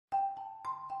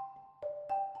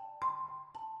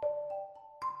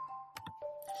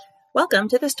Welcome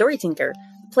to The Story Tinker,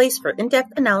 a place for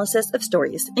in-depth analysis of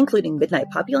stories, including Midnight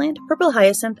Poppyland, Purple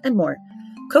Hyacinth, and more.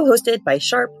 Co-hosted by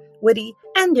sharp, witty,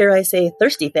 and dare I say,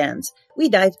 thirsty fans, we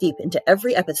dive deep into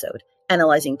every episode,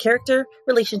 analyzing character,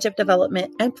 relationship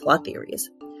development, and plot theories.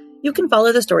 You can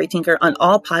follow The Story Tinker on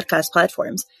all podcast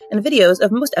platforms and videos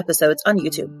of most episodes on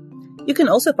YouTube. You can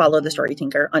also follow The Story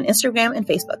Tinker on Instagram and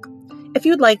Facebook. If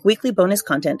you'd like weekly bonus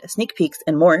content, sneak peeks,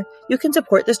 and more, you can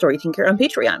support The Story Tinker on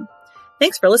Patreon.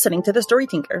 Thanks for listening to The Story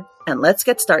Tinker, and let's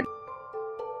get started.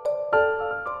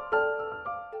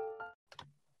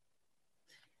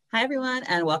 Hi, everyone,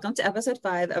 and welcome to episode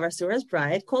 5 of Asura's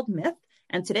Bride, called Myth.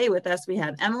 And today with us, we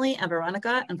have Emily and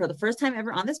Veronica. And for the first time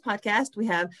ever on this podcast, we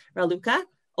have Raluca,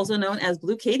 also known as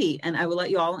Blue Katie. And I will let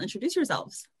you all introduce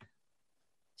yourselves.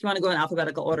 If you want to go in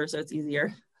alphabetical order so it's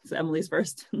easier. So Emily's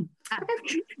first.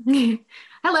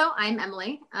 Hello, I'm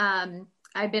Emily.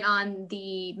 I've been on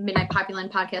the Midnight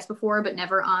Poppyland podcast before, but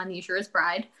never on the Asura's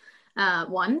Bride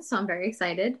one, so I'm very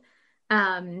excited.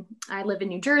 I live in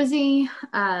New Jersey.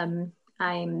 I'm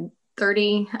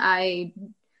 30. I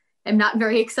am not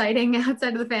very exciting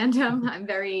outside of the fandom. I'm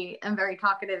very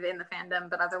talkative in the fandom,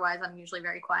 but otherwise I'm usually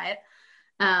very quiet,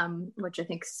 which I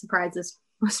think surprises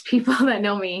most people that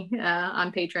know me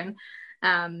on Patreon.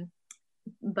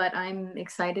 But I'm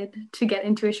excited to get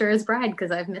into Asura's Bride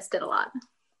because I've missed it a lot.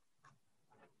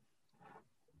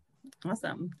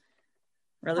 Awesome.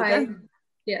 Raluca? Hi.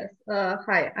 Yes.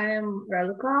 Hi, I am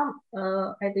Raluca.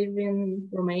 I live in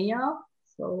Romania,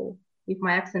 so if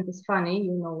my accent is funny,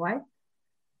 you know why.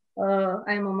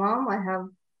 I'm a mom. I have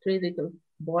 3 little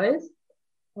boys.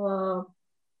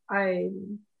 I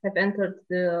have entered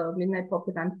the Midnight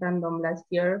Poppyland fandom last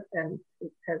year, and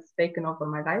it has taken over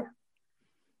my life.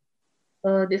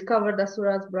 Discovered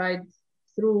Asura's Bride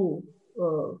through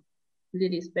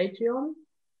Lily's Patreon,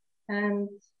 and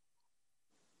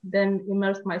then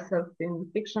immersed myself in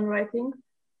fiction writing.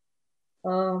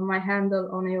 My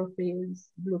handle on AOP is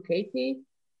Blue Katie.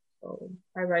 So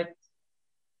I write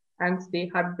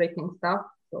angsty, heartbreaking stuff.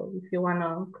 So if you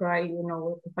wanna cry, you know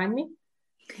where to find me.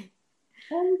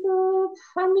 And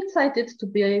I'm excited to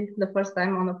be the first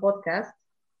time on a podcast.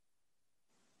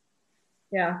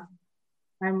 Yeah,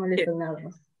 I'm a little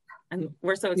nervous. And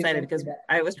we're so excited because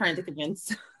I was trying to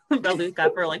convince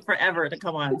Raluca for like forever to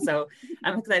come on. So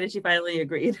I'm excited she finally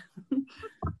agreed.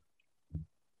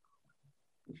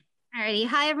 Alrighty.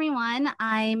 Hi, everyone.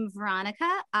 I'm Veronica.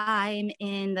 I'm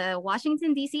in the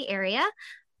Washington, D.C. area.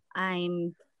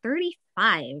 I'm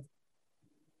 35.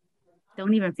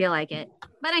 Don't even feel like it,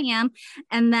 but I am.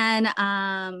 And then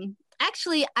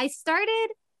actually, I started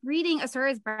reading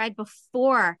Asura's Bride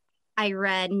before I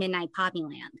read Midnight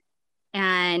Poppyland.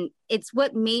 And it's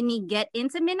what made me get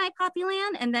into Midnight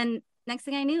Poppyland. And then next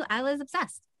thing I knew, I was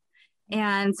obsessed.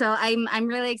 And so I'm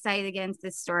really excited to get into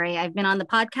this story. I've been on the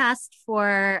podcast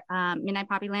for Midnight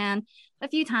Poppyland a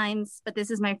few times, but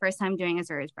this is my first time doing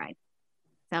Asura's Bride.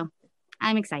 So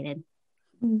I'm excited.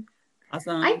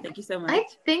 Awesome. Thank you so much. I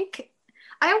think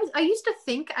I used to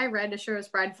think I read Asura's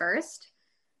Bride first.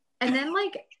 And then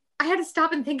I had to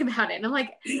stop and think about it. And I'm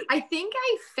like, I think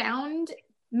I found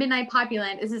Midnight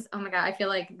Poppyland. Oh my God, I feel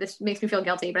like this makes me feel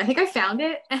guilty, but I think I found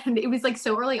it and it was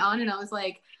so early on and I was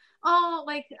like, oh,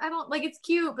 I don't it's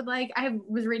cute, but I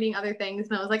was reading other things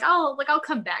and I was like, oh, I'll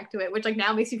come back to it, which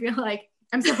now makes me feel like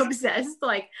I'm so obsessed.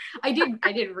 I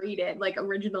did read it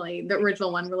originally, the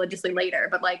original one religiously later,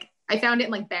 but I found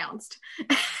it and bounced.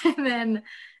 And then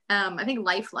I think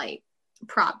Lifelight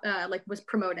was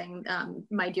promoting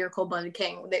My Dear Cold-Blooded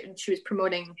King. She was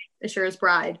promoting Asura's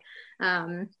Bride.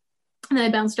 And then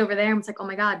I bounced over there and was like, oh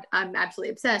my God, I'm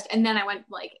absolutely obsessed. And then I went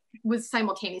was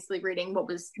simultaneously reading what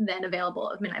was then available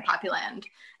of Midnight Poppyland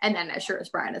and then Asura's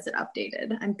Bride as it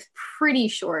updated. I'm pretty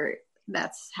sure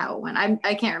that's how it went.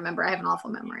 I can't remember. I have an awful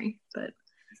memory, but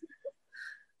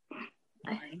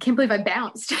I can't believe I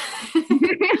bounced.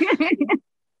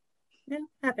 Yeah,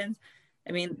 happens.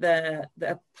 I mean, the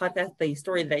podcast, the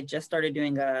story that I just started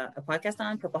doing a podcast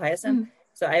on, Purple Hyacinth.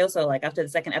 So I also after the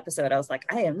second episode, I was like,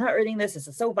 I am not reading this. This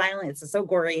is so violent. This is so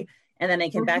gory. And then I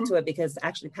came back to it because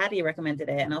actually Patty recommended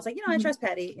it. And I was like, I trust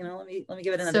Patty. let me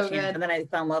give it another chance. Good. And then I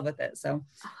fell in love with it. So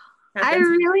I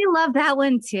really love that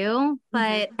one too,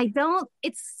 but I don't,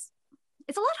 it's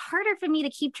a lot harder for me to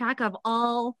keep track of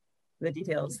all the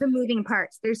details, the moving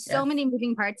parts. There's so many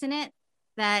moving parts in it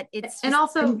that it's and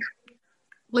also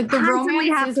the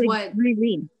romance is what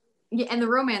reread. Yeah, and the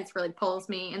romance really pulls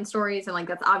me in stories, and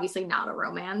that's obviously not a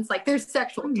romance. There's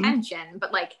sexual tension,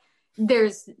 but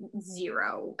there's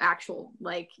zero actual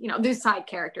there's side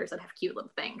characters that have cute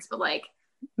little things, but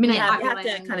Midnight You have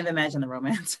Popular. to kind of imagine the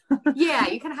romance. Yeah,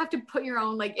 you kind of have to put your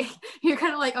own, like, you're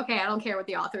kind of like, okay, I don't care what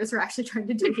the authors are actually trying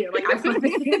to do here. Like, I put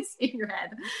this in your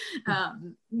head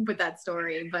with that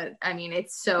story. But I mean,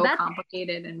 it's so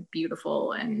complicated and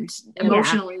beautiful and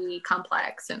emotionally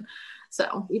complex. And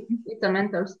so it's a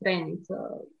mental strain. It's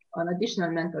an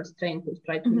additional mental strain to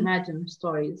try to imagine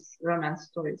stories, romance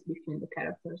stories between the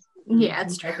characters. Yeah,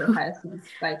 it's true.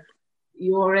 Like,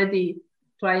 you already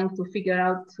trying to figure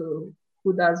out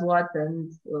who does what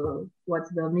and what's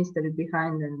the mystery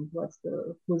behind and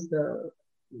who's the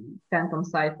phantom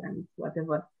side and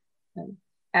whatever. And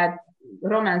add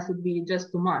romance would be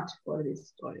just too much for this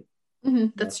story.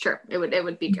 That's true. It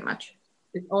would be too much.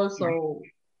 It also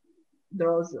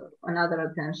draws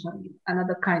another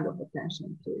kind of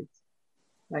attention to it.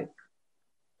 Like,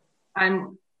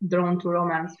 I'm drawn to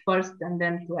romance first and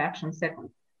then to action second,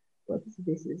 but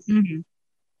this is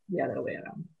the other way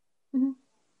around.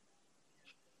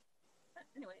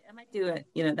 Anyway, I might do it.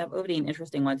 That would be an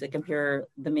interesting one to compare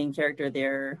the main character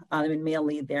there, the male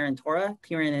lead there, and Tora,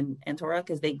 Kieran and Tora,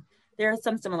 because there are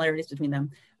some similarities between them.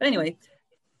 But anyway,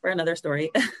 for another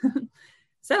story.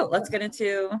 So let's get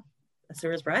into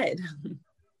Asura's Bride.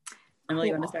 Emily,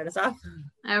 you want to start us off?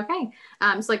 Okay.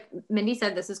 So like Mindy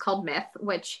said, this is called Myth,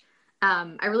 which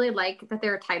I really like that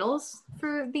there are titles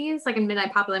for these. Like in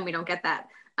Midnight Popular, we don't get that.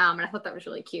 And I thought that was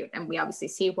really cute. And we obviously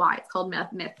see why it's called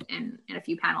Myth in a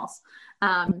few panels.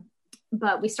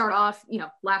 But we start off,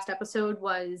 last episode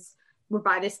we're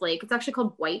by this lake. It's actually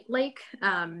called White Lake.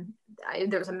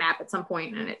 There was a map at some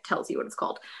point and it tells you what it's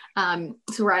called.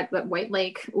 So we're at White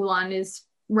Lake. Ulan is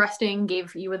resting,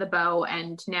 gave Yua the bow,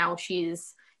 and now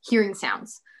she's hearing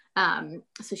sounds.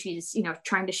 So she's,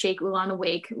 trying to shake Ulan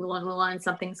awake. Ulan,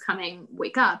 something's coming,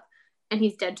 wake up. And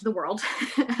he's dead to the world.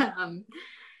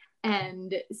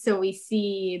 And so we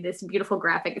see this beautiful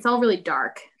graphic. It's all really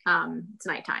dark. It's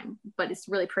nighttime, but it's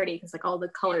really pretty because like all the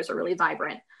colors are really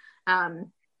vibrant.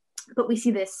 But we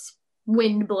see this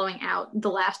wind blowing out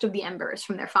the last of the embers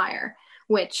from their fire,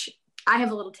 which I have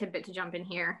a little tidbit to jump in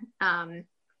here. I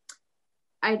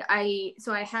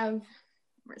have,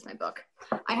 where's my book?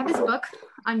 I have this book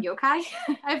on yokai.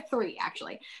 I have 3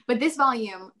 actually, but this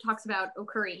volume talks about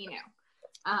Okuri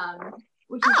Inu.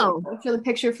 Which is I'll show the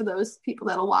picture for those people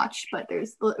that'll watch, but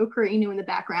there's the Okuri Inu in the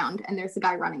background and there's the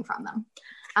guy running from them.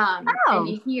 And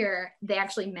in here, they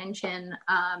actually mention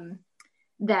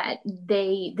that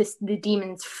the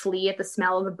demons flee at the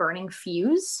smell of a burning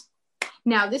fuse.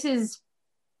 Now, this is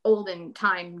olden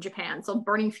time Japan, so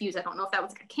burning fuse, I don't know if that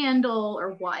was like a candle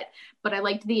or what, but I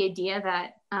liked the idea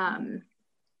that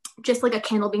just like a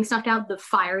candle being snuffed out, the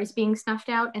fire is being snuffed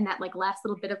out, and that like last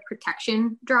little bit of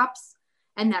protection drops.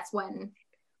 And that's when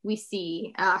we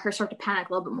see her start to panic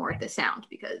a little bit more at the sound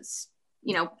because,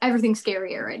 everything's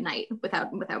scarier at night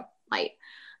without light.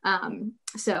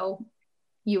 So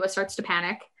Yua starts to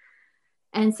panic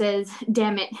and says,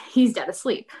 damn it, he's dead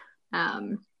asleep.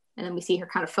 And then we see her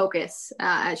kind of focus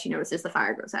as she notices the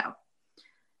fire goes out.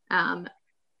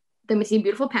 Then we see a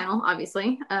beautiful panel,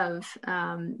 obviously, of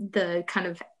the kind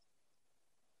of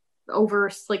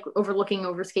overlooking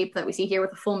overscape that we see here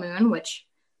with the full moon, which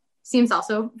seems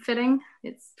also fitting.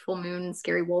 It's full moon,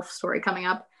 scary wolf story coming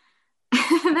up.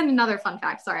 And then another fun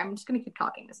fact, sorry, I'm just going to keep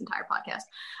talking this entire podcast.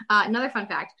 Another fun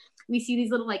fact, we see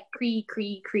these little like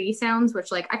cree sounds,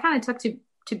 which like I kind of took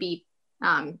to be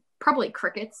probably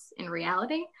crickets in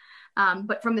reality.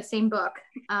 But from the same book,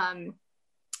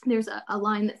 there's a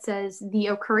line that says, the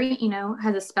Okuri Ino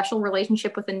has a special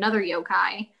relationship with another yokai.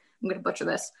 I'm going to butcher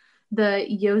this. The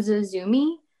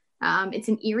Yozazumi. It's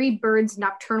an eerie bird's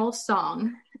nocturnal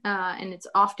song, and it's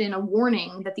often a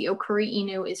warning that the Okuri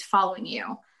Inu is following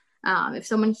you. If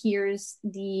someone hears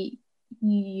the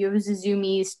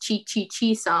Yozazumi's Chi Chi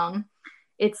Chi song,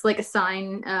 it's like a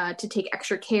sign to take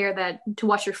extra care to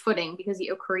watch your footing because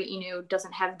the Okuri Inu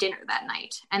doesn't have dinner that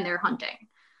night and they're hunting.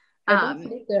 I don't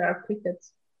think there are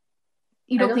crickets.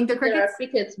 You don't think there are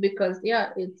crickets because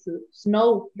it's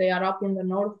snow. They are up in the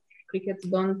north. Crickets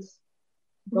don't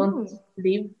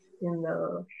live in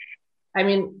the. I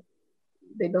mean,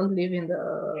 they don't live in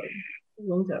the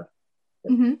winter.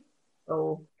 Mm-hmm.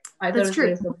 So either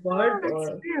there's a bird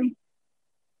or. True.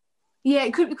 Yeah,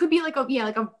 it could be like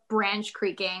a branch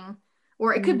creaking,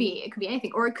 or it could be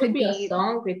anything, or it could be a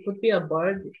song. It could be a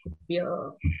bird. It could be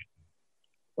a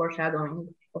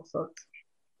foreshadowing of sorts.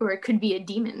 Or it could be a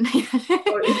demon.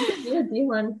 Or it could be a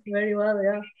demon. Very well,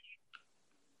 yeah.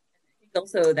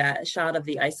 Also, that shot of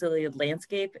the isolated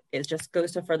landscape just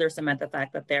goes to further cement the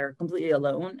fact that they're completely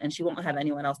alone and she won't have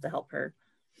anyone else to help her.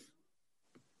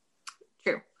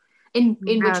 True. In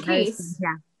which case,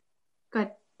 yeah. Go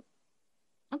ahead.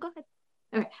 Oh, go ahead.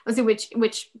 Okay, let's see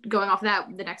which going off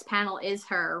that, the next panel is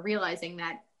her realizing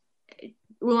that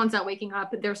Ulan's not waking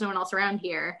up, but there's no one else around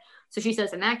here. So she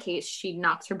says in that case, she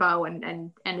knocks her bow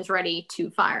and is ready to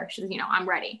fire. She says, I'm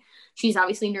ready. She's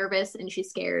obviously nervous and she's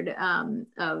scared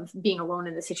of being alone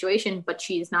in the situation, but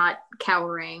she's not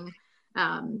cowering.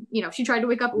 She tried to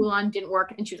wake up Ulan, didn't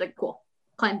work, and she was like, cool,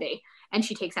 plan B. And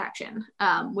she takes action,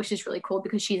 which is really cool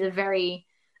because she's a very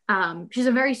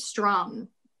strong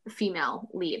female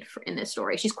lead in this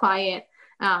story. She's quiet.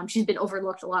 She's been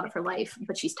overlooked a lot of her life,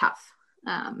 but she's tough.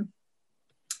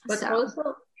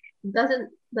 Also, doesn't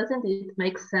it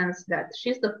make sense that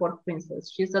she's the fourth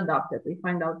princess? She's adopted. We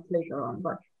find out later on,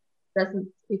 but doesn't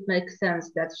it make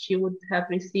sense that she would have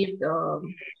received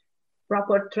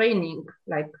proper training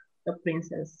like a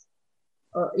princess?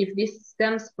 If this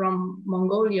stems from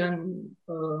Mongolian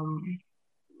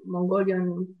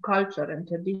culture and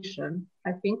tradition,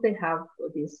 I think they have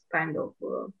this kind of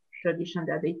tradition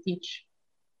that they teach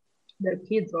their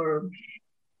kids or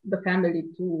the family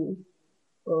to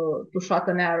shot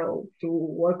an arrow, to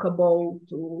work a bow,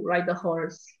 to ride a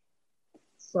horse.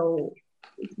 So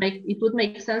it would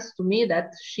make sense to me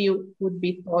that she would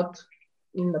be taught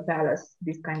in the palace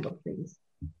these kind of things.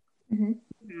 Mm-hmm.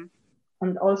 Mm-hmm.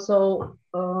 And also,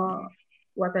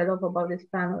 what I love about this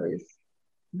panel is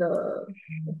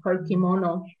her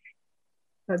kimono,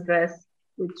 her dress,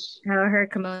 which her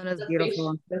kimono is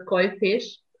beautiful. The koi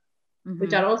fish,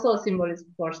 which are also a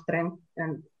symbolism for strength,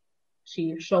 and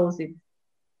she shows it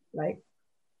like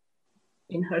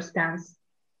in her stance.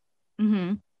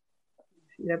 Mm-hmm.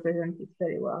 She represents it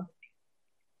very well.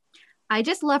 I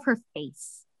just love her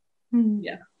face.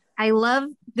 Yeah. I love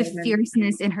the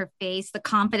fierceness in her face, the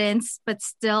confidence, but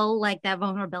still like that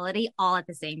vulnerability all at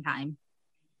the same time.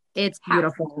 It's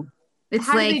beautiful. It's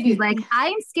like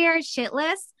I'm scared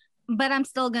shitless, but I'm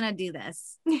still gonna do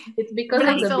this. It's because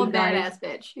of the big badass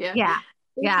bitch. Yeah.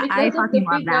 I fucking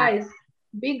love that.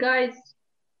 Big guys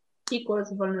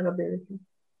equals vulnerability.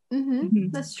 Mm-hmm.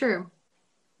 That's true.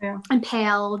 Yeah. And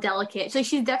pale, delicate. So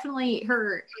she's definitely,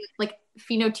 her like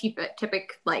phenotypic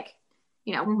like,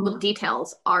 little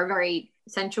details are very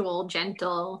sensual,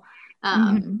 gentle. Her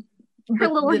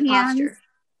little hands. Posture.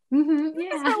 Mm-hmm.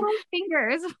 Yeah. Her little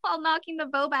fingers while knocking the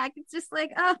bow back. It's just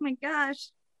like, oh my gosh.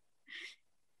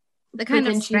 The kind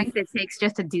of strength it takes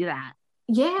just to do that.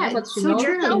 Yeah, but so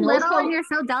true. You're so little and you're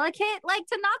so delicate. Like,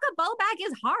 to knock a bow back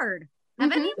is hard. Has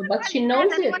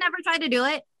anyone ever tried to do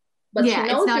it? But yeah,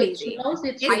 she knows it's not it. easy. She knows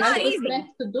it. It's not easy.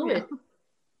 To do it.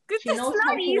 She knows not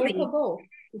how easy. to work a bow.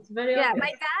 It's very obvious. My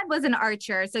dad was an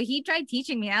archer, so he tried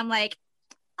teaching me. I'm like,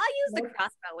 I'll use the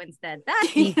crossbow instead.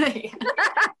 That's easy.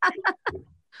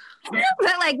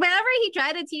 But like, whenever he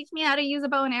tried to teach me how to use a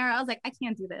bow and arrow, I was like, I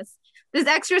can't do this. This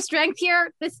extra strength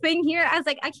here, this thing here, I was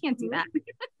like, I can't do that.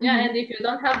 Yeah, and if you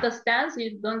don't have the stance,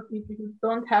 if you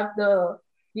don't have the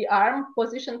arm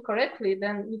positioned correctly,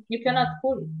 then you cannot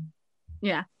pull it.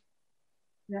 Yeah.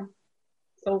 Yeah.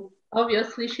 So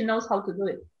obviously she knows how to do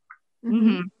it.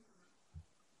 Mm-hmm.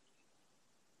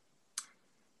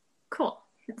 Cool.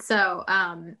 So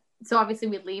obviously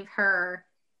we leave her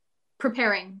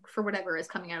preparing for whatever is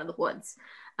coming out of the woods.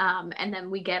 And then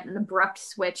we get an abrupt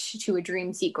switch to a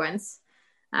dream sequence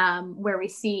where we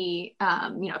see,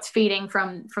 it's fading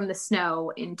from the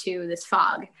snow into this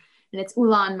fog. And it's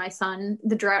Ulan, my son.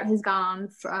 The drought has gone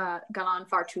on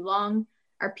far too long.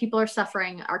 Our people are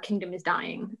suffering. Our kingdom is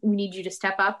dying. We need you to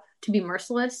step up, to be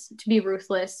merciless, to be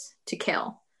ruthless, to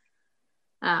kill.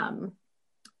 And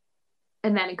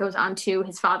then it goes on to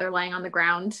his father laying on the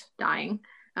ground, dying.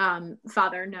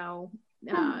 Father, no.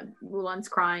 Ulan's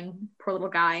crying, poor little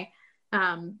guy.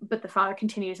 But the father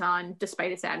continues on, despite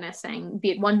his sadness, saying,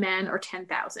 be it one man or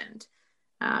 10,000.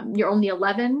 You're only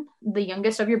 11, the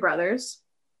youngest of your brothers,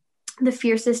 the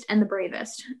fiercest and the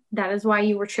bravest. That is why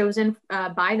you were chosen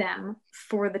by them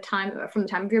from the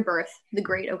time of your birth, the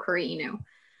great Okuri Inu.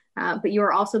 But you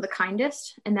are also the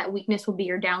kindest, and that weakness will be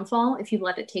your downfall if you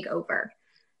let it take over.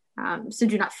 So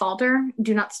do not falter,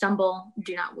 do not stumble,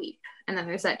 do not weep. And then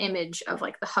there's that image of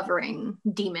like the hovering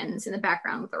demons in the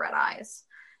background with the red eyes.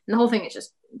 And the whole thing is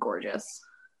just gorgeous.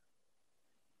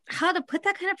 How to put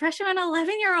that kind of pressure on an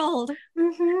 11-year-old.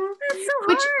 Mm-hmm. That's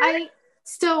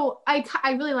so hard.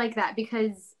 I really like that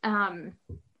because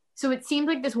so it seems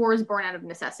like this war is born out of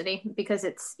necessity because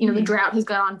it's, the drought has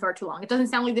gone on far too long. It doesn't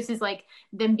sound like this is like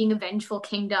them being a vengeful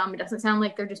kingdom. It doesn't sound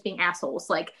like they're just being assholes.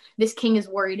 Like, this king is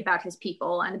worried about his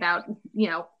people and about,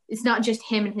 it's not just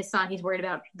him and his son. He's worried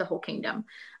about the whole kingdom.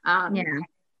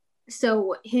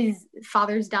 So his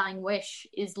father's dying wish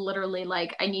is literally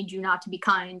like, I need you not to be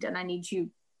kind and I need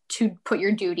you to put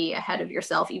your duty ahead of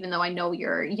yourself, even though I know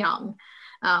you're young.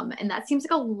 And that seems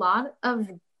like a lot of,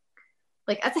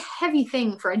 like, that's a heavy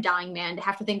thing for a dying man to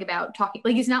have to think about talking.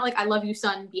 Like, it's not like, I love you,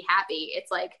 son, be happy.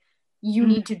 It's like, you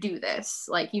need to do this.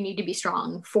 Like, you need to be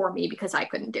strong for me because I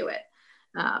couldn't do it.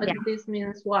 But this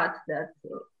means what? That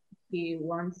he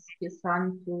wants his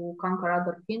son to conquer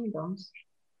other kingdoms?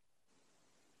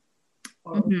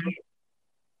 Or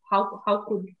how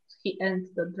could he end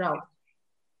the drought?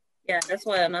 Yeah, that's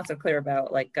why I'm not so clear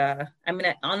about. Like, I mean,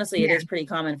 honestly, it is pretty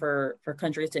common for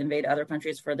countries to invade other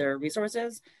countries for their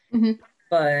resources.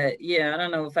 But yeah, I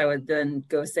don't know if I would then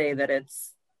go say that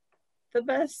it's the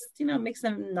best, makes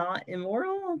them not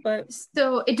immoral. But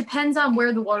so it depends on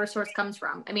where the water source comes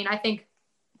from. I mean, I think,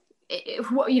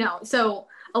 so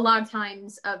a lot of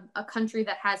times a country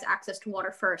that has access to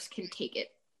water first can take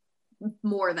it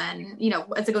more than,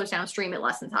 as it goes downstream, it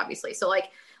lessens, obviously. So, like,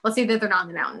 let's say that they're not in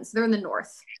the mountains, they're in the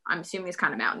north. I'm assuming it's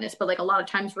kind of mountainous, but like a lot of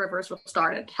times rivers will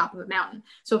start at the top of a mountain.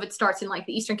 So if it starts in like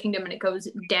the Eastern Kingdom and it goes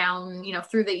down,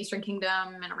 through the Eastern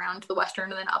Kingdom and around to the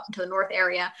Western and then up into the North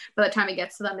area, by the time it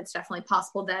gets to them, it's definitely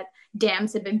possible that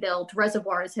dams have been built,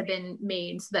 reservoirs have been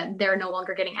made so that they're no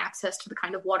longer getting access to the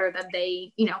kind of water that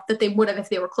they, that they would have if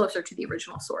they were closer to the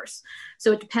original source.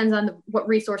 So it depends on what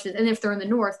resources, and if they're in the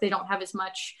north, they don't have as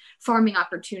much farming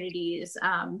opportunities.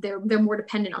 They're more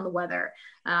dependent on the weather.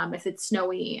 If it's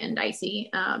snowy and icy.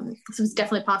 So it's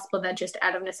definitely possible that just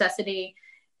out of necessity,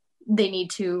 they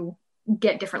need to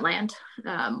get different land,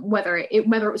 whether it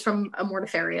was from a more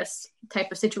nefarious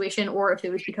type of situation, or if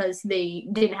it was because they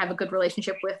didn't have a good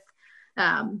relationship with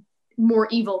more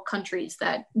evil countries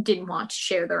that didn't want to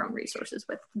share their own resources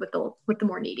with the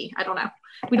more needy. I don't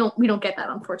know. We don't get that,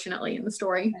 unfortunately, in the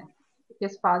story.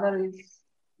 His father is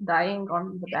dying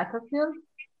on the battlefield,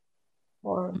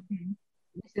 or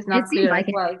this is not clear as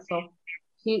well. So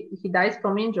he dies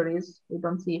from injuries. We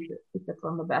don't see if it's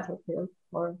on the battlefield,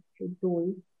 or do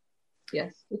we?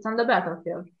 Yes, it's on the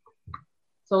battlefield.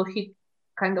 So he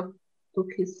kind of took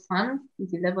his son,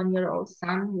 his 11-year-old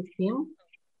son, with him.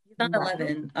 He's not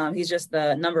 11. He's just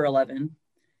the number 11.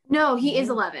 No, he is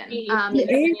 11. He is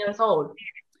 11 years old.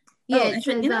 Yeah,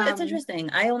 that's interesting.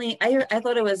 I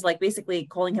thought it was like basically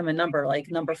calling him a number,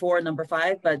 like number 4, number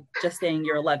 5, but just saying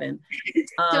you're 11.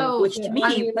 Which to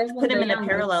me put him in a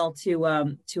parallel to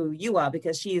Yua,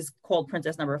 because she's called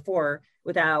Princess Number 4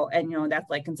 without, and that's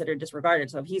like considered disregarded.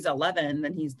 So if he's 11,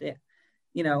 then he's the,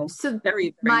 So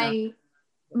very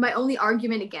my only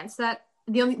argument against that,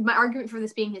 my argument for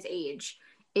this being his age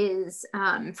is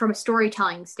from a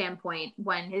storytelling standpoint,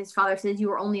 when his father says you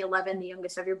were only 11, the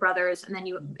youngest of your brothers, and then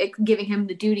you giving him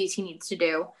the duties he needs to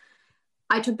do.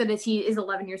 I took that as he is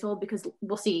 11 years old, because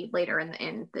we'll see later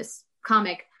in this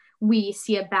comic, we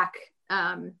see like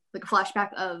a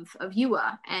flashback of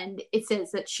Yua, and it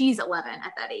says that she's 11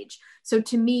 at that age. So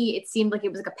to me, it seemed like it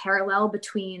was like a parallel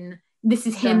between this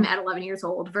is him at 11 years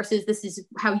old versus this is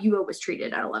how Yua was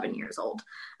treated at 11 years old.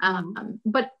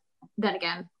 But then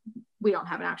again, we don't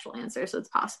have an actual answer, so it's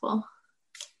possible.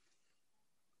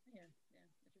 Yeah,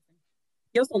 interesting.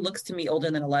 He also looks to me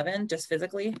older than 11, just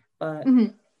physically, but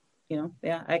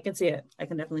yeah, I can see it. I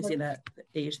can definitely see that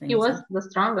age thing. He was the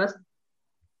strongest.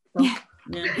 So.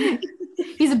 Yeah.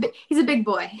 He's a big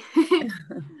boy.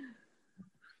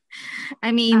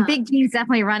 I mean, big genes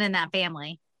definitely run in that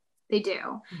family. They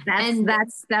do.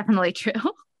 That's definitely true.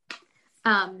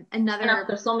 And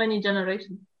after so many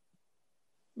generations.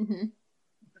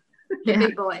 The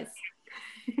big boys.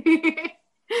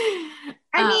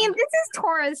 I mean, this is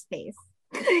Tora's face.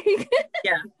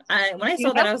 Yeah. When I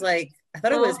saw that, I was like, I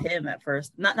thought it was him at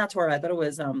first. Not Tora. I thought it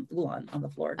was Ulan on the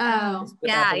floor. Oh,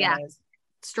 yeah.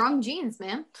 Strong genes,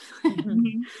 man.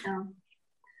 Yeah.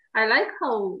 I like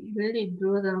how really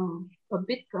drew them a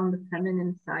bit on the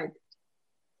feminine side.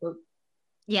 So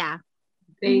yeah.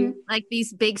 They like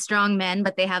these big, strong men,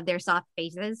 but they have their soft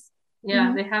faces.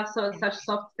 Yeah, they have such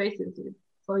soft faces. It's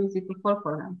so easy to fall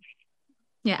for them.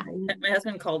 Yeah. My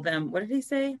husband called them, what did he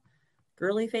say?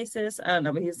 Girly faces? I don't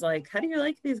know, but he's like, how do you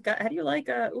like these guys? How do you like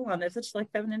Ulan? They're such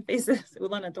like feminine faces.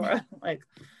 Ulan and Tora. Like,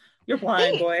 you're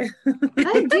blind, boy.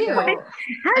 I do.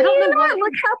 I don't know.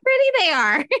 Look how pretty they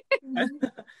are.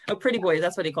 Oh, pretty boys.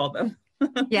 That's what he called them.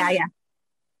 Yeah.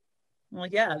 I'm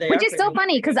like, yeah, they Which are is pretty. so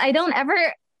funny because I don't ever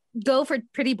go for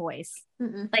pretty boys.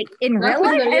 Like in Not real in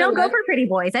life, the I don't real go for pretty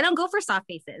boys. I don't go for soft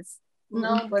faces.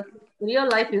 No, but real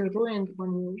life is ruined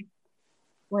when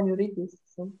you read this.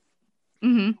 So.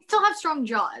 Still have strong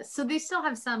jaws, so they still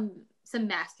have some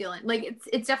masculine. Like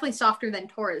it's definitely softer than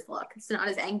Tora's look. It's not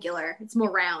as angular. It's more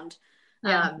round.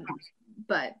 Yeah.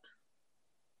 But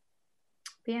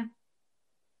yeah.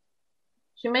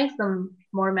 She makes them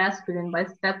more masculine by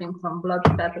stepping some blood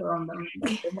spatter on them.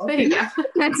 There you go.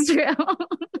 That's true.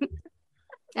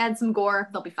 Add some gore,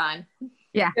 they'll be fine.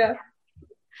 Yeah. Yeah.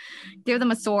 Give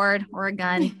them a sword or a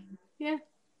gun. Yeah.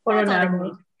 Or That's an all they armor.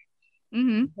 need.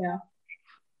 Mm-hmm. Yeah.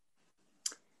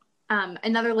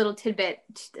 Another little tidbit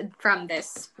from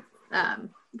this.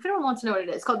 If anyone wants to know what it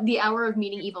is, it's called The Hour of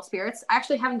Meeting Evil Spirits. I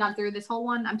actually haven't gone through this whole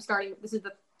one. This is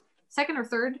the second or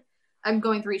third. I'm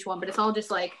going through each one, but it's all just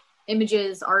like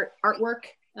images, artwork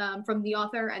from the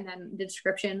author, and then the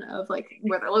description of like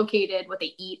where they're located, what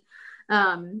they eat,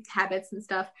 habits and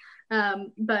stuff.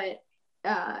 But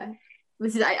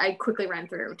this is I quickly ran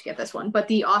through to get this one. But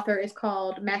the author is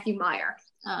called Matthew Meyer.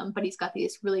 But he's got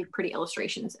these really pretty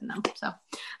illustrations in them. So,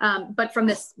 but from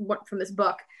this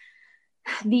book,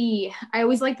 I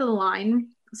always like the line,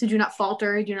 so do not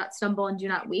falter, do not stumble, and do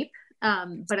not weep.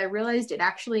 But I realized it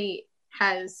actually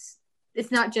it's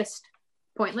not just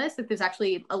pointless, that there's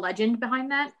actually a legend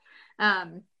behind that.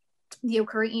 The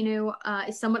Okura Inu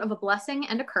is somewhat of a blessing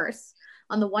and a curse.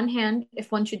 On the one hand,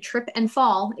 if one should trip and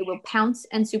fall, it will pounce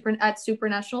at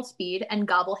supernatural speed and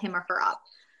gobble him or her up.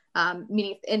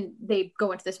 Meaning, and they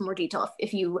go into this in more detail.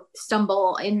 If you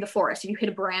stumble in the forest, if you hit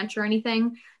a branch or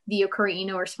anything, the Okura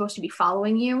Inu are supposed to be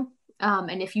following you.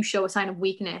 And if you show a sign of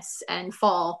weakness and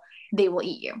fall, they will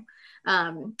eat you.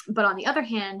 But on the other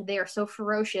hand, they are so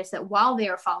ferocious that while they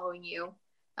are following you,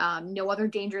 no other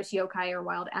dangerous yokai or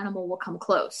wild animal will come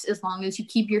close. As long as you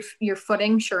keep your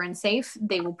footing sure and safe,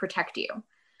 they will protect you.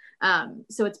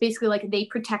 So it's basically like they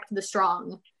protect the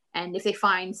strong, and if they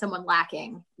find someone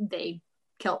lacking, they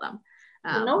kill them,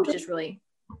 which is really...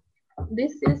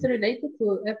 This is related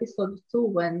to episode 2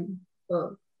 when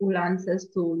Ulan says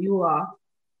to Yua,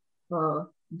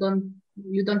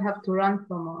 you don't have to run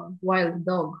from a wild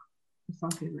dog or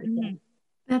something like that.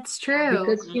 That's true.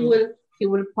 Because he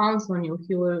will pounce on you.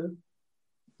 He will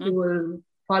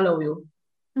follow you.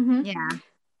 Mm-hmm. Yeah.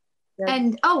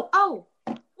 And Raluca,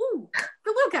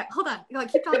 hold on.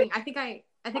 Like, keep talking. I think I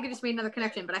just made another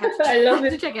connection, but I have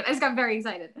to check it. I just got very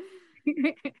excited.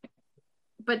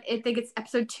 But I think it's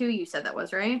episode 2 you said that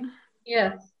was, right?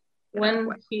 Yes.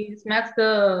 When he smacks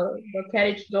the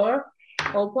carriage door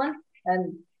open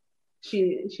and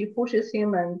she pushes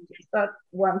him and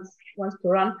wants to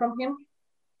run from him.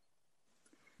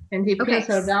 And he pins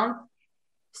her down.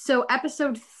 So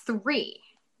episode 3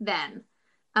 then.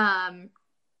 Did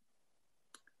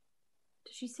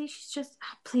she say she's just...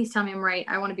 please tell me I'm right.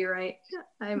 I want to be right.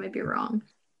 I might be wrong.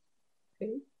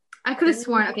 Okay. I could have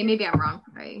sworn... Okay, maybe I'm wrong.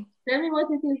 Tell me what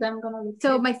it is. I'm going to repeat.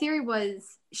 So my theory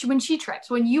was when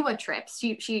Yua trips,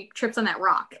 she trips on that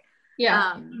rock.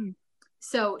 Yeah.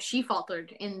 So she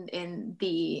faltered in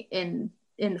the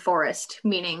forest,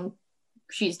 meaning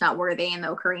she's not worthy and the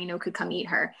Okura Inu could come eat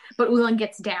her. But Ulan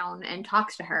gets down and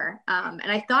talks to her. And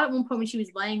I thought at one point when she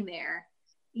was laying there,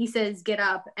 he says, "Get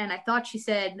up." And I thought she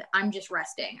said, "I'm just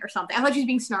resting," or something. I thought she was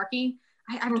being snarky.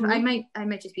 I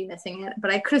might just be missing it,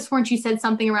 but I could have sworn she said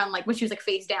something around like when she was like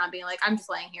face down, being like, "I'm just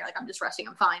laying here, like I'm just resting,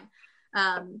 I'm fine."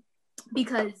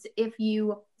 Because if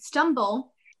you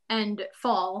stumble and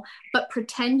fall, but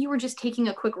pretend you were just taking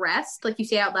a quick rest, like you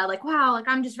say out loud, like, "Wow, like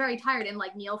I'm just very tired," and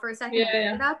like kneel for a second and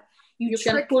pick it up, you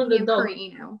trick the Okura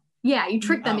Inu. Yeah, you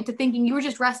trick them into thinking you were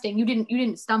just resting. You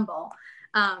didn't stumble.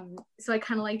 So I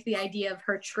kind of liked the idea of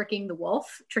her tricking the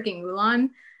wolf, tricking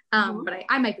Ulan. But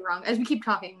I might be wrong. As we keep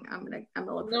talking, I'm gonna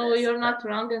look for this. No, you're not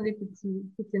wrong, and it's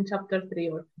in chapter 3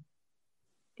 or...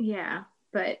 Yeah,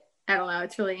 but I don't know.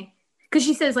 It's really... Because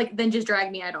she says, like, then just drag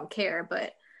me, I don't care.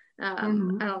 But I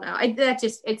don't know.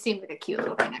 It seemed like a cute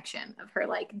little connection of her,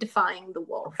 like, defying the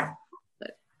wolf.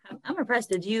 But I'm impressed.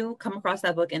 Did you come across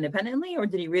that book independently, or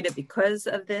did you read it because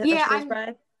of the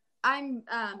Bride?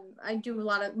 I do a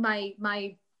lot of my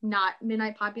not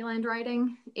Midnight Poppyland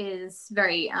writing is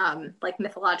very like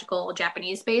mythological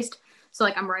Japanese based. So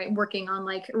like I'm working on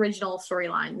like original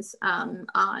storylines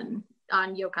on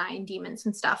yokai and demons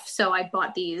and stuff. So I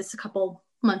bought these a couple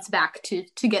months back to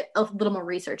get a little more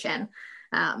research in.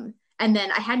 And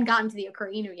then I hadn't gotten to the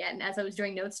Okura Inu yet. And as I was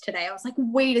doing notes today, I was like,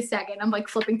 wait a second. I'm like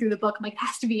flipping through the book. I'm like, it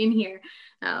has to be in here.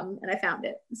 And I found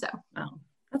it. So wow,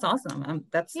 that's awesome.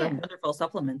 That's a wonderful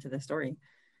supplement to the story.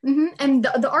 Mm-hmm. And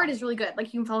the art is really good.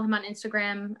 Like you can follow him on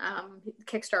Instagram,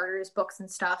 Kickstarters, books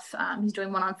and stuff. He's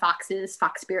doing one on foxes,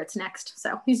 Fox Spirits next.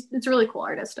 So it's a really cool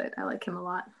artist. I like him a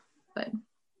lot. But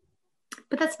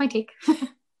that's my take.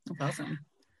 That's awesome.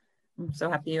 I'm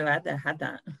so happy you had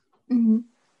that. Mm-hmm.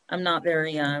 I'm not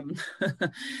very, I'll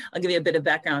give you a bit of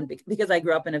background because I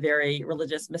grew up in a very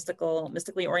religious,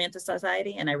 mystically oriented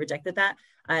society, and I rejected that.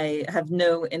 I have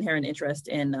no inherent interest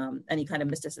in any kind of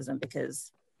mysticism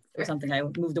because it was something I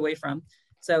moved away from.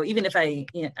 So even if I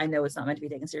know it's not meant to be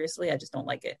taken seriously, I just don't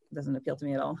like it. It doesn't appeal to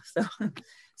me at all.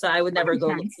 So I would never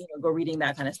go reading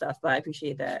that kind of stuff. But I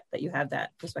appreciate that you have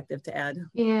that perspective to add.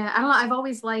 Yeah, I don't know. I've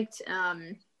always liked.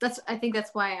 I think that's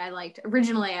why I liked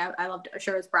originally. I loved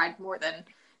Asura's Bride more than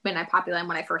Midnight Population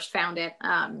when I first found it.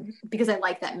 Because I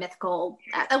like that mythical.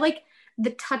 I like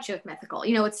the touch of mythical.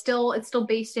 It's still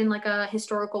based in like a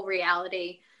historical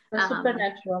reality.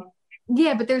 Supernatural.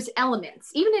 Yeah, but there's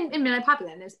elements, even in Midnight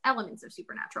Population, there's elements of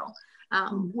supernatural,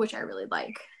 which I really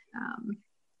like.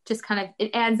 Just kind of,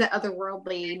 it adds that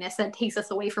otherworldliness that takes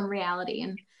us away from reality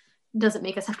and doesn't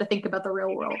make us have to think about the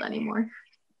real world anymore.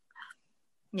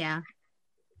 Yeah.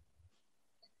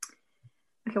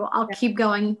 Okay, well, I'll keep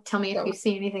going. Tell me if you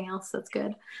see anything else that's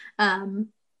good.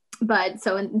 But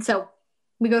so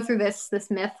we go through this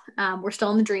myth. We're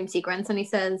still in the dream sequence, and he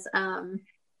says,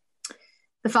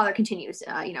 the father continues,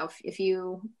 if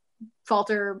you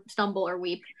falter, stumble, or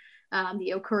weep,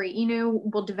 the Okuri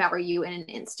Inu will devour you in an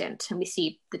instant. And we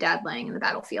see the dad laying in the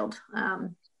battlefield.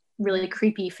 Really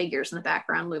creepy figures in the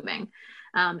background looming.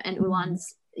 And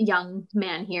Ulan's young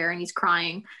man here, and he's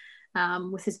crying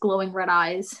with his glowing red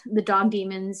eyes. The dog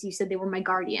demons, you said they were my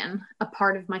guardian, a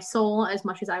part of my soul as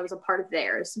much as I was a part of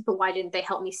theirs. But why didn't they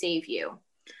help me save you?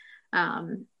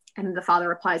 And the father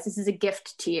replies, this is a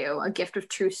gift to you, a gift of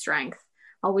true strength.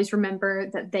 Always remember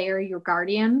that they are your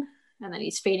guardian, and then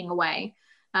he's fading away,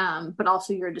 but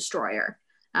also your destroyer.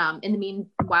 In the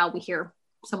meanwhile, we hear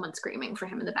someone screaming for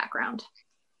him in the background.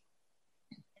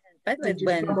 By the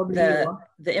way, when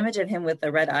the image of him with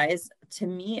the red eyes, to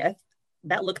me,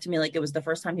 that looked to me like it was the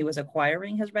first time he was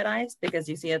acquiring his red eyes, because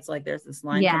you see it's like there's this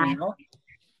line coming out.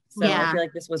 So I feel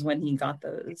like this was when he got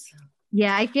those.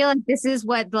 Yeah, I feel like this is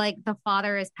what like the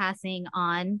father is passing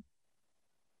on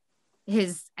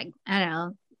his, I don't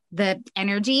know, the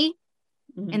energy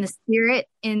and the spirit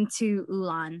into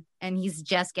Ulan, and he's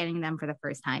just getting them for the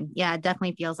first time. Yeah, it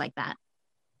definitely feels like that.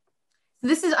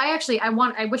 This is,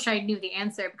 I wish I knew the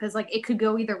answer, because like it could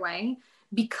go either way.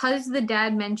 Because the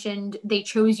dad mentioned they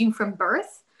chose you from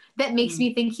birth, that makes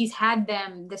me think he's had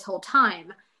them this whole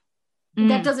time.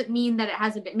 That doesn't mean that it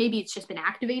hasn't been. Maybe it's just been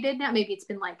activated now. Maybe it's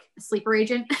been like a sleeper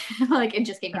agent, like it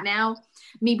just came out now.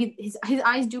 Maybe his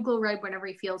eyes do glow red whenever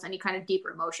he feels any kind of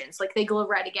deeper emotions. Like they glow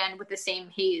red again with the same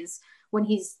haze when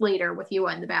he's later with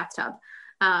Yua in the bathtub.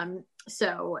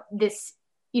 So this,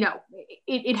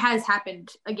 it has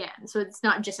happened again. So it's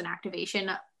not just an activation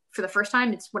for the first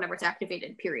time. It's whenever it's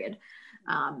activated, period.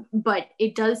 But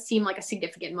it does seem like a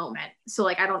significant moment. So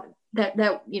like, I don't, that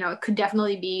it could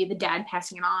definitely be the dad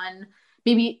passing it on.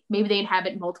 Maybe they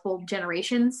inhabit multiple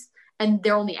generations and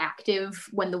they're only active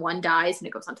when the one dies and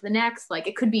it goes on to the next. Like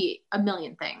it could be a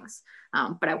million things.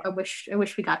 But I wish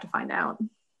we got to find out.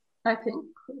 I think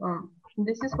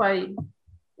this is why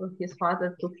his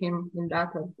father took him in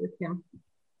battle with him,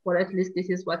 or at least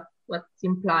this is what's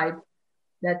implied,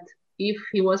 that if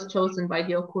he was chosen by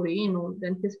the Okuri Inu,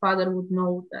 then his father would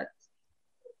know that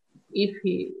if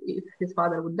his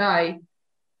father would die,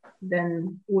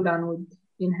 then Ulan would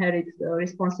inherit the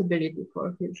responsibility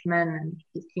for his men and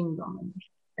his kingdom and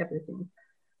everything.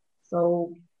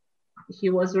 So he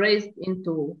was raised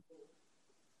into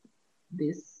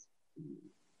this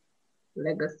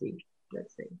legacy,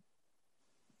 let's say.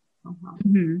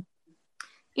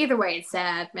 Either way, it's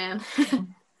sad, man.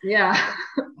 Yeah.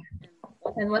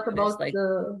 And what about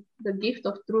the gift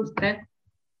of true strength?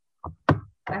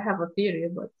 I have a theory,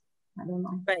 but I don't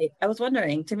know. Right. I was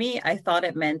wondering, to me, I thought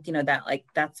it meant, that like,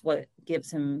 that's what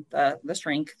gives him the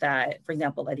strength that, for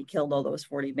example, that he killed all those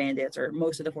 40 bandits or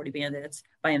most of the 40 bandits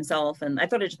by himself. And I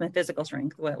thought it just meant physical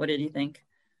strength. What did you think?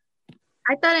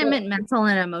 I thought it meant mental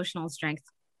and emotional strength.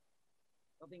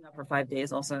 Being up for 5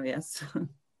 days also, yes.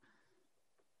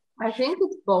 I think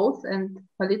it's both and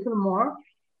a little more,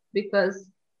 because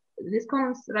this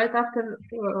comes right after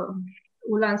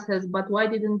Ulan says, but why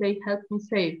didn't they help me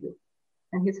save you?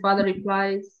 And his father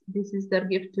replies, this is their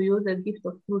gift to you, their gift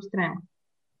of true strength.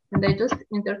 And I just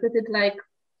interpret it like,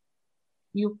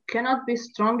 you cannot be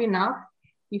strong enough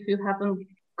if you haven't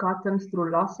gotten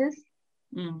through losses.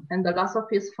 And the loss of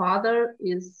his father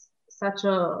is such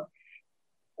a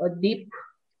deep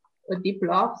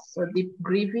loss, a deep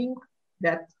grieving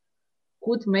that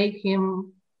could make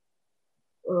him,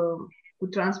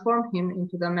 could transform him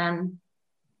into the man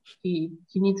he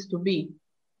needs to be,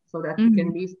 so that he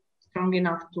can be strong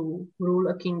enough to rule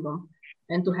a kingdom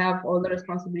and to have all the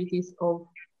responsibilities of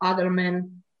other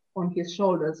men on his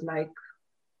shoulders, like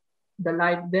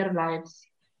their lives,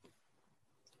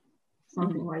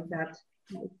 something like that.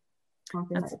 Like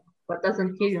something like, what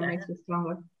doesn't kill you makes you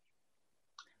stronger.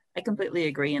 I completely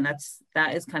agree. And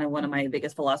that is kind of one of my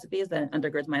biggest philosophies that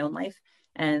undergirds my own life.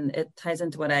 And it ties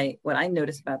into what I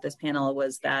noticed about this panel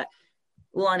was that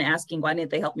Ulan asking, why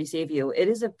didn't they help me save you? It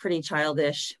is a pretty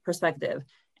childish perspective.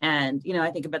 And,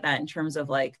 I think about that in terms of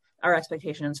like our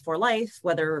expectations for life,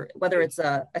 whether it's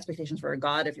expectations for a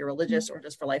God, if you're religious, or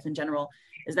just for life in general,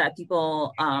 is that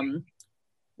people,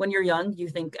 when you're young, you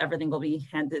think everything will be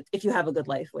handed, if you have a good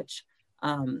life, which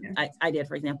I did,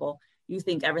 for example, you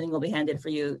think everything will be handed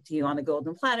to you on a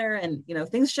golden platter, and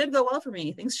things should go well for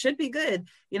me, things should be good,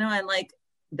 and like,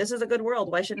 this is a good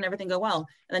world, why shouldn't everything go well?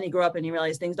 And then you grow up and you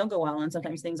realize things don't go well, and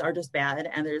sometimes things are just bad,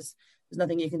 and there's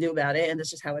nothing you can do about it, and that's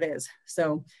just how it is.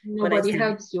 So nobody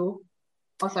helps you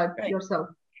outside yourself.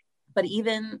 But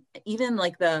even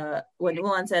like when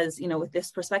Ulan says, with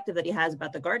this perspective that he has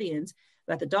about the guardians,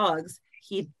 about the dogs,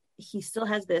 he still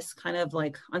has this kind of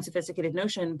like unsophisticated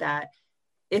notion that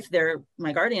if they're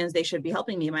my guardians, they should be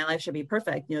helping me. My life should be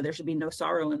perfect. There should be no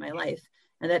sorrow in my life.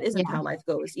 And that isn't how life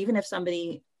goes. Even if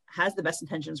somebody has the best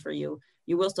intentions for you,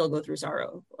 you will still go through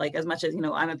sorrow. Like, as much as,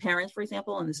 I'm a parent, for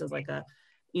example, and this is like a,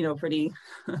 pretty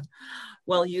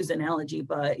well used analogy,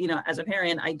 but, as a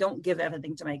parent, I don't give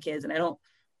everything to my kids, and I don't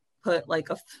put like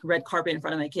a red carpet in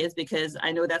front of my kids, because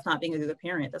I know that's not being a good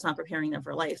parent. That's not preparing them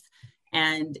for life.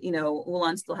 And,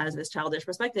 Ulan still has this childish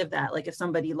perspective that, like, if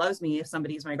somebody loves me, if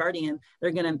somebody's my guardian,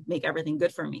 they're going to make everything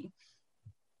good for me.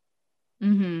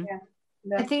 Mm-hmm. Yeah.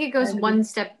 I think it goes one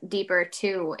step deeper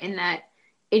too, in that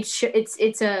it's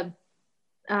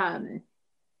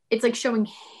like showing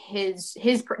his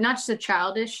not just a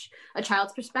child's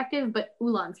perspective, but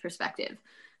Ulan's perspective.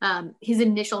 His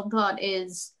initial thought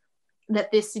is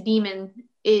that this demon,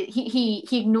 he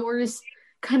ignores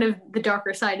kind of the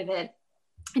darker side of it,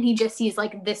 and he just sees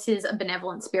like, this is a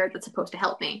benevolent spirit that's supposed to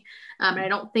help me. And I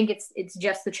don't think it's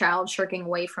just the child shirking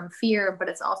away from fear, but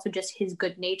it's also just his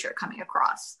good nature coming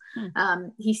across.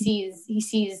 He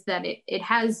sees that it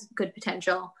has good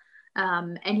potential,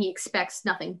 and he expects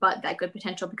nothing but that good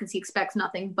potential, because he expects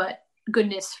nothing but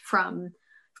goodness from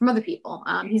other people.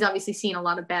 He's obviously seen a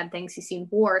lot of bad things. He's seen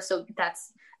war, so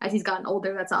that's, as he's gotten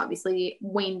older, that's obviously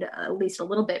waned at least a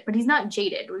little bit, but he's not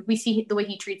jaded. We see the way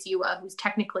he treats Yua, who's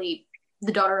technically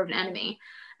the daughter of an enemy,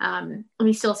 and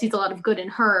he still sees a lot of good in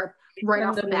her right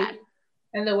off the bat.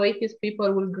 And the way his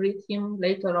people will greet him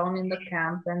later on in the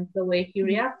camp, and the way he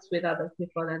reacts with other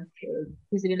people, and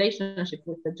his relationship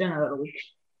with the general,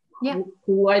 which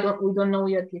who we don't know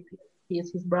yet if he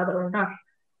is his brother or not,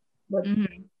 but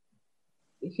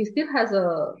he still has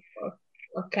a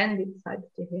candid side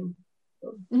to him,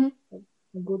 so a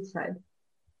good side.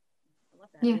 I love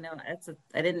that.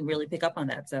 I didn't really pick up on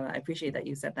that, so I appreciate that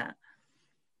you said that.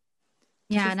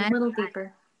 Yeah, and a little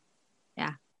deeper.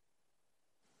 Yeah.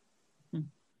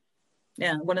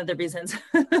 Yeah, one of the reasons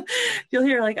you'll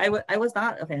hear, like, I was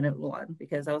not a fan of Ulan,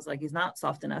 because I was like, he's not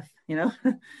soft enough, I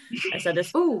said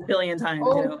this a billion times,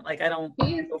 like, I don't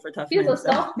go for tough men. He's a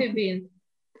softy bean.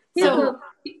 He's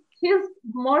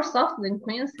more soft than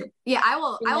Quincy. Yeah, I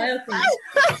will fight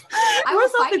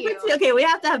you. Okay, we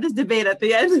have to have this debate at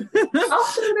the end.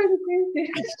 Softer than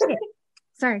Quincy.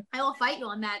 Sorry. I will fight you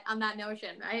on that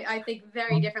notion. I think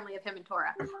very differently of him and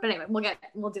Tora. But anyway, we'll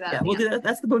do that. Yeah, we'll do that.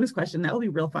 That's the bonus question. That will be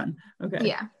real fun. Okay.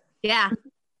 Yeah. Yeah.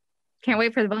 Can't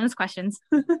wait for the bonus questions.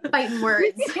 Fighting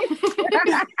words.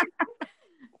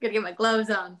 Gotta get my gloves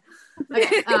on.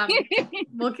 Okay.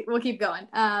 We'll keep going.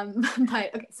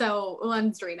 But okay, so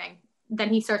Ulan's dreaming. Then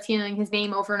he starts hearing his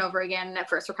name over and over again. And at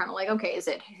first we're kind of like, okay, is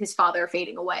it his father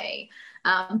fading away?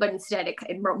 But instead it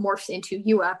morphs into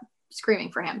Yua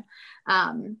screaming for him.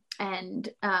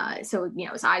 So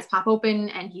his eyes pop open,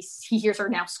 and he hears her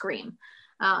now scream.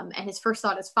 And his first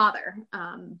thought is father.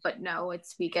 But no,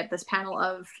 we get this panel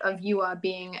of Yua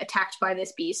being attacked by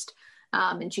this beast,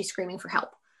 and she's screaming for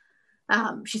help.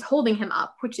 She's holding him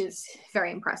up, which is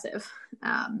very impressive.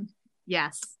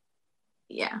 Yes.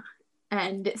 Yeah.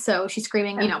 And so she's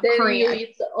screaming, hurry.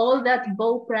 It's all that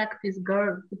bow practice,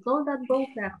 girl. It's all that bow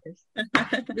practice.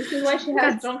 This is why she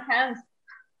has strong hands.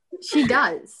 She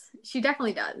does. She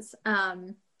definitely does.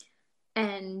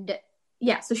 And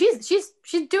yeah, so she's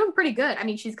doing pretty good. I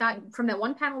mean, she's got, from that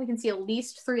one panel, we can see at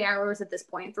least 3 arrows at this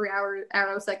point. 3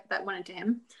 arrows that went into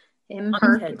him,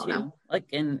 her. Head too. Like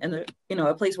in the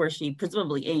a place where she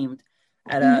presumably aimed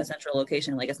at a central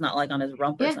location. Like, it's not like on his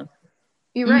rump or something.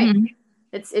 You're right.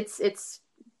 It's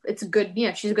a good.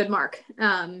 Yeah, she's a good mark.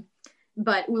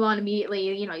 But Ulan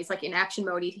immediately, he's like in action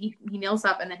mode. He kneels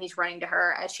up, and then he's running to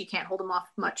her as she can't hold him off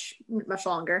much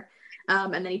longer.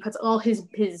 And then he puts all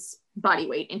his body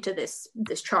weight into this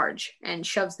charge and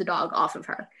shoves the dog off of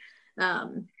her.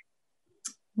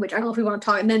 Which I don't know if we want to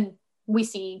talk. And then we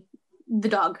see the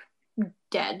dog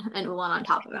dead and Ulan on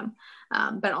top of him. But I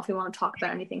don't know if we want to talk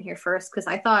about anything here first, because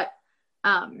I thought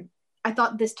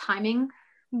this timing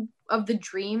of the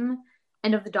dream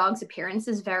and of the dog's appearance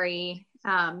is very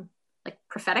like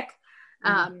prophetic.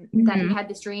 That he had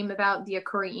this dream about the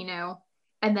Akuri Inu,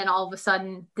 and then all of a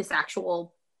sudden this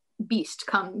actual beast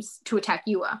comes to attack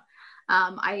Yua.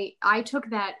 I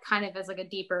took that kind of as like a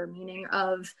deeper meaning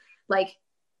of like,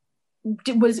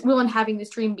 was Ulan having this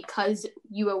dream because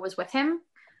Yua was with him?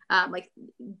 Like,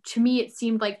 to me, it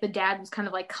seemed like the dad was kind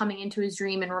of like coming into his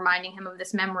dream and reminding him of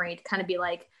this memory to kind of be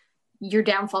like, your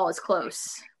downfall is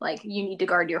close. Like, you need to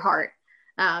guard your heart.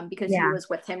 Because Yua's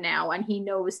with him now, and he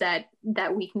knows that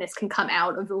that weakness can come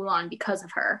out of Ulan because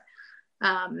of her.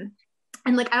 And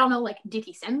like, I don't know, like, did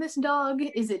he send this dog?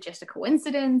 Is it just a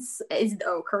coincidence? Is the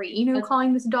Okuri Inu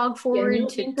calling this dog forward?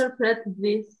 Can you interpret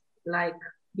this like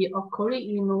the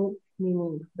Okuri Inu,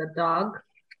 meaning the dog,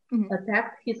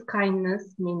 attacked his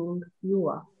kindness, meaning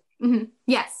Yua?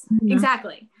 Yes,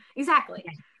 exactly.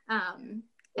 I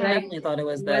definitely thought it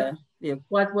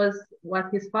was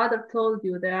what his father told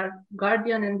you. They are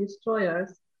guardian and destroyers,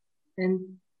 and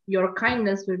your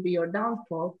kindness will be your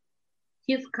downfall.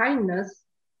 His kindness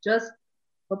just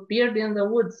appeared in the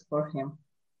woods for him.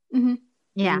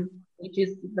 Which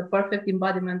is the perfect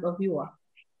embodiment of Yua.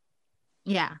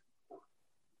 Yeah,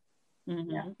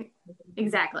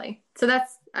 exactly. So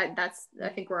that's I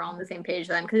think we're all on the same page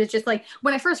then, because it's just like,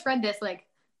 when I first read this, like,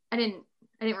 I didn't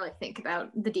really think about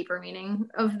the deeper meaning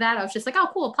of that. I was just like, oh,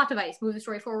 cool, plot device, move the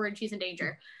story forward, she's in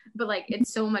danger. But like,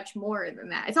 it's so much more than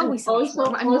that. It's always so much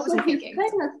more. I mean, what was I thinking?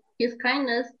 His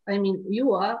kindness, I mean,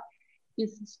 Yua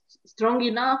is strong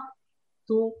enough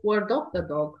to ward off the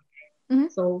dog.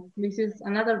 So this is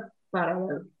another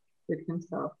parallel with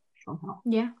himself somehow.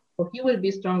 Yeah. So he will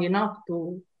be strong enough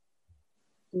to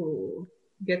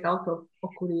get out of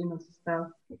Okuri Inu's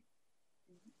spell.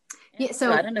 Yeah,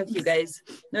 so I don't know if you guys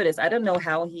noticed, I don't know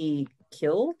how he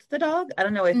killed the dog. I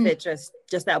don't know if it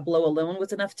just that blow alone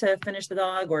was enough to finish the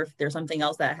dog, or if there's something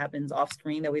else that happens off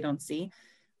screen that we don't see.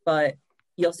 But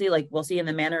you'll see, like, we'll see in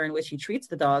the manner in which he treats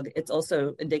the dog, it's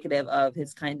also indicative of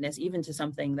his kindness, even to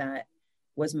something that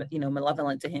was,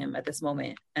 malevolent to him at this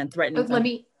moment and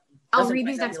threatening. I'll read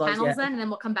these next panels then, and then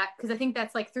we'll come back, because I think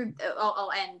that's like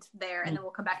I'll end there, and then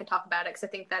we'll come back and talk about it, because I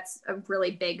think that's a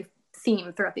really big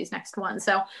theme throughout these next ones.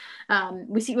 So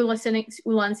we see Ulan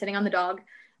sitting on the dog.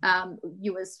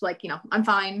 Yua's like, I'm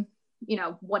fine.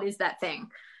 What is that thing?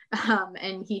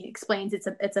 And he explains it's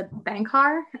a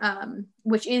Bankar,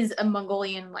 which is a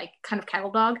Mongolian, like, kind of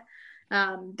cattle dog.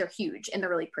 They're huge and they're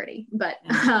really pretty, but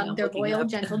they're loyal,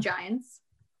 gentle giants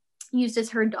used as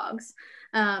herd dogs.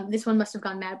 This one must have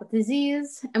gone mad with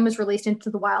disease and was released into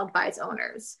the wild by its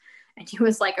owners. And he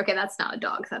was like, okay, that's not a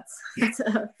dog. That's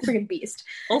a freaking beast.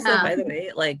 Also, by the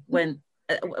way, like, when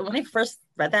I first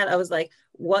read that, I was like,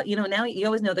 what, now you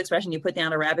always know the expression, you put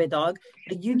down a rabid dog.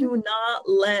 You do not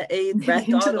let a rat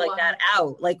dog like that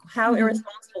out. Like, how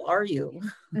irresponsible are you?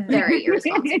 Very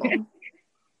irresponsible.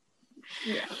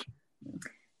 Yeah.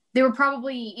 They were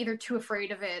probably either too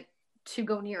afraid of it to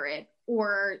go near it,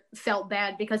 or felt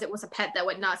bad because it was a pet that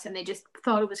went nuts and they just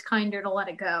thought it was kinder to let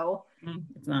it go.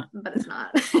 It's not. But it's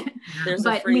not. There's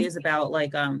a phrase about,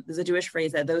 like, there's a Jewish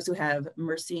phrase that those who have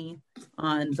mercy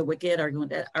on the wicked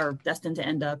are destined to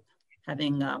end up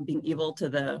having being evil to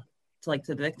the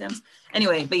victims.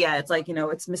 Anyway, but yeah, it's like,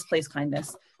 it's misplaced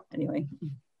kindness. Anyway.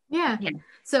 Yeah.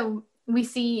 So we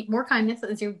see more kindness,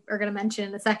 as you are going to mention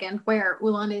in a second, where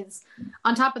Ulan is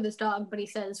on top of this dog, but he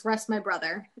says, "Rest, my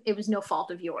brother. It was no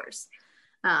fault of yours."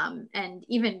 And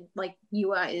even, like,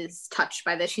 Yua is touched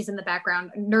by this. She's in the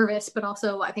background, nervous, but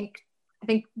also I think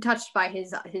touched by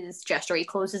his gesture. He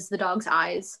closes the dog's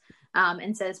eyes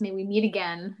and says, "May we meet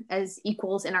again as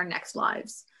equals in our next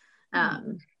lives."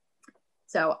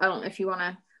 So I don't know if you want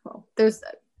to. Well,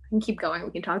 we can keep going.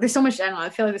 We can talk. There's so much. I don't know. I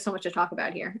feel like there's so much to talk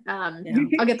about here.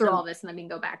 I'll get through all this and then we can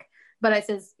go back. But it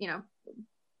says,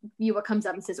 Yua comes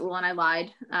up and says, "Ulan, I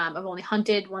lied. I've only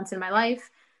hunted once in my life.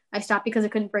 I stopped because I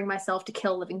couldn't bring myself to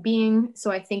kill a living being.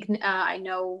 So I think I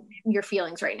know your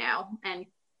feelings right now." And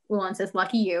Ulan says,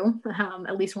 "Lucky you.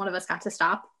 At least one of us got to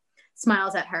stop."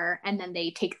 Smiles at her, and then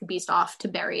they take the beast off to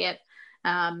bury it,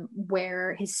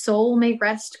 where his soul may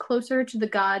rest closer to the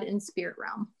god and spirit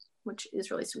realm, which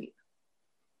is really sweet.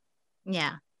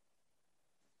 Yeah.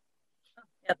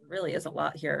 Yeah, there really is a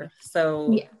lot here.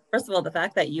 So first of all, the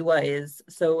fact that Yua is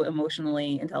so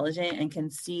emotionally intelligent and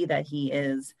can see that he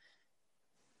is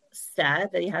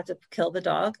sad that he had to kill the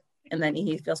dog, and then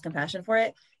he feels compassion for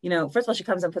it. First of all, she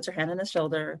comes and puts her hand on his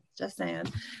shoulder, just saying.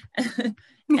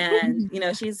 And,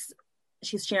 she's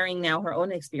she's sharing now her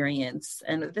own experience,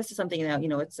 and this is something that, you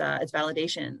know, it's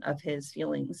validation of his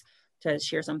feelings to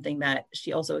share something that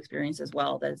she also experienced as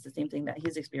well, that is the same thing that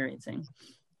he's experiencing.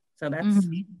 So that's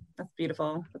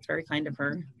beautiful. That's very kind of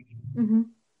her. Mm-hmm.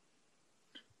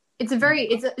 It's a very,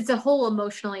 it's a whole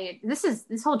emotionally, this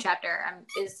whole chapter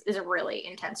is a really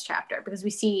intense chapter, because we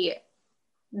see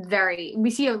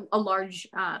a large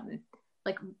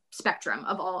like spectrum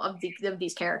of all of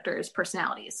these characters'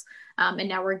 personalities, and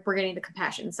now we're getting the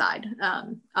compassion side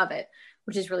of it,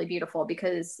 which is really beautiful,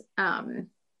 because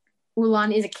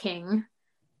Ulan is a king,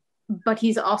 but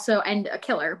he's also and a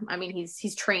killer. I mean,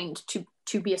 he's trained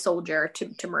to be a soldier,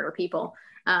 to murder people,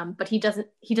 but he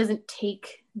doesn't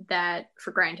take that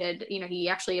for granted. You know, he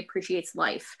actually appreciates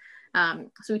life,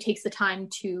 so he takes the time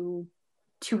to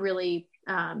really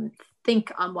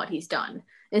think on what he's done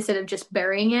instead of just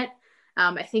burying it.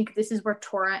 I think this is where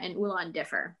Tora and Ulan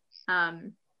differ.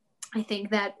 I think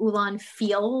that Ulan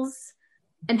feels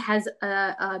and has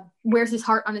wears his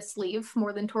heart on his sleeve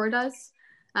more than Tora does.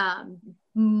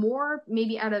 More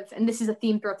maybe out of, and this is a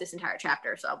theme throughout this entire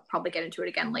chapter, so I'll probably get into it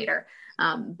again later.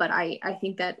 But I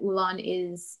think that Ulan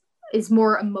is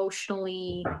more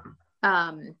emotionally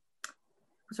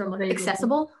sort of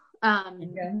accessible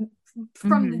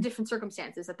from the different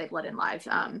circumstances that they've led in life.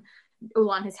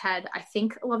 Ulan has had, I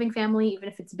think, a loving family, even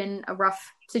if it's been a rough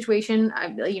situation.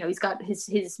 You know, he's got his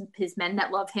men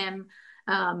that love him,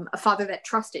 a father that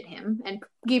trusted him and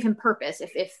gave him purpose,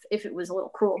 if it was a little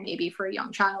cruel maybe for a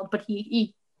young child, but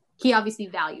he obviously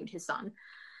valued his son.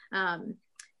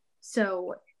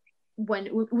 So when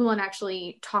Ulan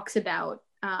actually talks about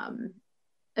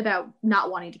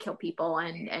not wanting to kill people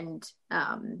and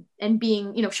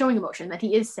being, you know, showing emotion, that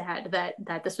he is sad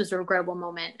that this was a regrettable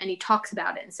moment, and he talks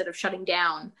about it instead of shutting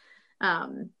down,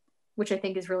 which I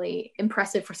think is really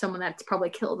impressive for someone that's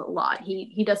probably killed a lot.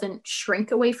 He doesn't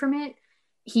shrink away from it.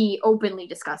 He openly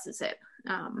discusses it,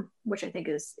 which I think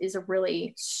is a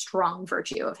really strong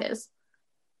virtue of his.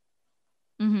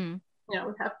 Mm-hmm. Yeah,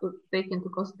 we have to take into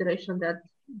consideration that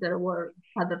there were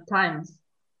other times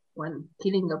when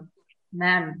killing a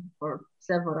man or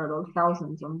several or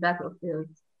thousands on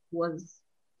battlefields was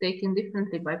taken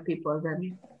differently by people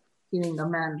than killing a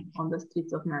man on the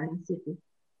streets of Marion City.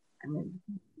 I mean,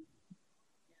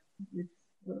 I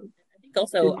think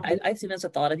also I've seen as a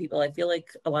thought of people. I feel like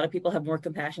a lot of people have more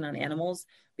compassion on animals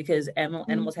because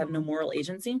animals have no moral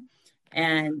agency,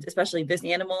 and especially this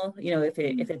animal. You know, if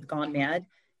it had gone mad,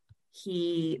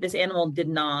 this animal did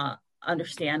not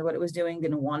understand what it was doing,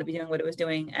 didn't want to be doing what it was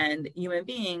doing. And human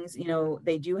beings, you know,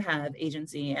 they do have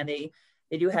agency and they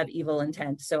do have evil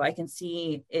intent. So I can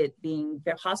see it being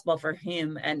possible for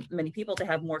him and many people to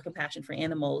have more compassion for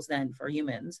animals than for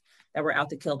humans that were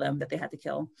out to kill them, that they had to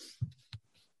kill.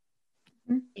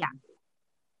 Yeah.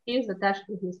 He is attached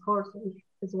to his horse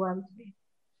as well.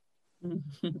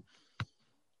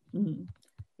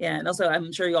 Yeah, and also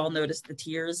I'm sure you all noticed the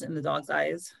tears in the dog's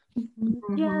eyes.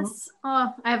 Mm-hmm. Yes.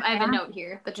 Oh, I have a note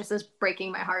here that just says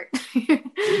breaking my heart.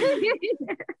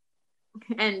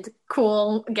 And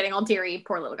cool, getting all teary,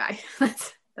 poor little guy.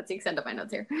 That's the extent of my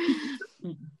notes here.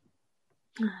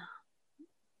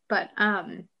 But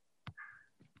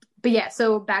yeah,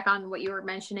 so back on what you were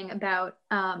mentioning about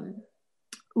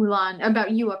Ulan, about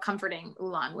Yua comforting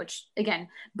Ulan, which again,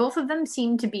 both of them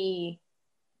seem to be,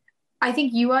 I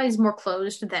think Yua is more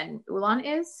closed than Ulan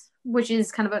is, which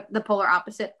is kind of the polar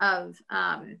opposite of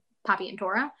Papi and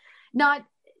Tora. Not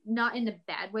in a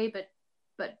bad way, but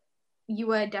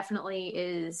Yua definitely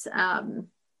is.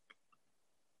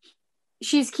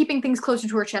 She's keeping things closer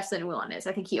to her chest than Ulan is.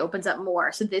 I think he opens up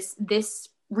more. So this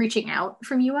reaching out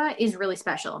from Yua is really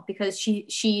special because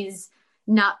she's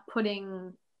not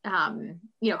putting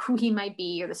who he might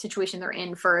be or the situation they're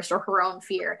in first or her own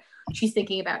fear. She's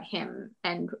thinking about him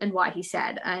and why he's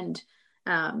sad. And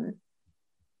honestly,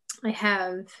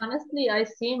 I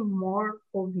see more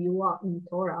of Yua in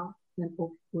Tora than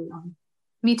of Ulan.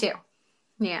 Me too.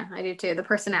 Yeah, I do too. The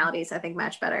personalities I think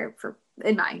match better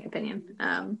in my opinion.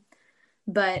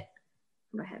 But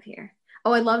what do I have here?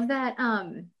 Oh, I love that.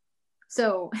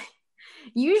 So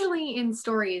usually in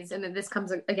stories, and then this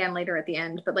comes again later at the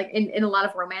end, but like in a lot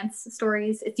of romance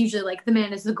stories, it's usually like the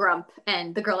man is the grump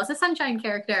and the girl is a sunshine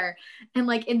character. And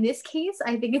like in this case,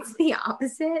 I think it's the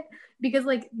opposite because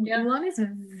like Ulan is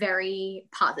very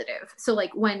positive. So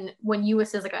like when Yua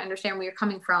says like, I understand where you're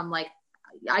coming from, like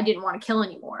I didn't want to kill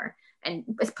anymore. And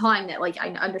implying that, like, I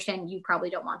understand you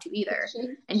probably don't want to either.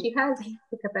 She has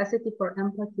the capacity for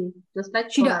empathy, just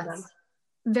like she does.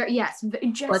 Yes, At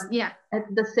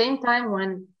the same time,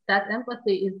 when that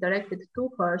empathy is directed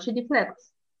to her, she deflects.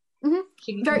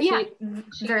 She, Very, yeah,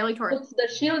 she very like Tora. puts the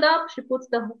shield up, she puts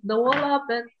the wall up,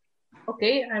 and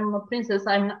okay, I'm a princess.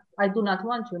 I do not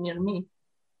want you near me.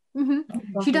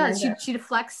 She does. Like she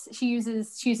deflects. She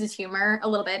uses humor a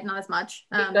little bit, not as much.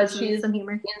 Because she uses some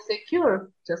humor.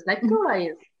 insecure, just like Tora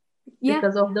is. Yeah.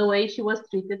 Because of the way she was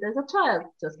treated as a child,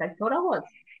 just like Tora was.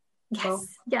 Yes, So.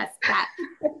 yes, that.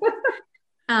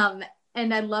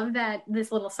 And I love that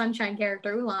this little sunshine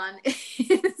character, Ulan,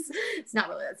 it's not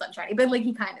really that sunshiny, but like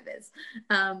he kind of is.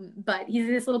 But he's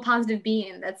this little positive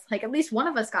being that's like, at least one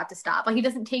of us got to stop. Like he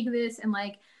doesn't take this and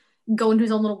like go into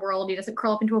his own little world. He doesn't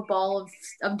curl up into a ball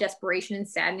of desperation and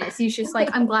sadness. He's just like,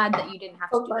 I'm glad that you didn't have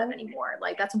to do that anymore.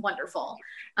 Like that's wonderful.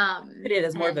 It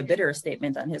is more of a bitter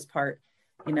statement on his part,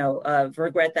 of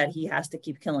regret that he has to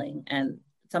keep killing and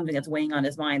something that's weighing on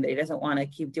his mind that he doesn't want to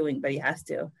keep doing, but he has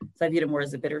to. So I viewed it more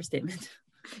as a bitter statement.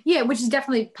 Yeah, which is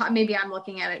definitely, maybe I'm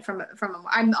looking at it from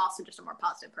I'm also just a more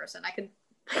positive person. I could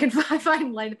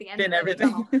find light at the end of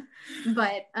everything.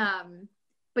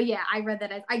 But yeah, I read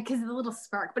that as because the little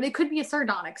smirk, but it could be a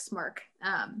sardonic smirk.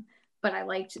 But I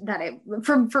liked that it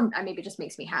from maybe it just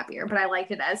makes me happier. But I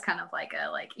liked it as kind of like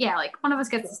like one of us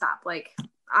gets to stop.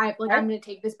 I'm gonna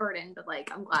take this burden, but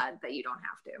like I'm glad that you don't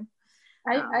have to.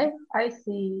 I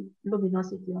see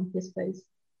luminosity on his face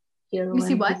here. You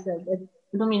see what? He said that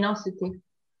luminosity.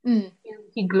 Mm.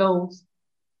 He glows.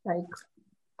 Like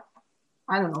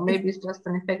I don't know. Maybe it's just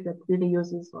an effect that really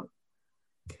uses. Or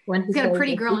when he says a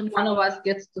pretty girl one of us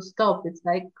gets to stop, it's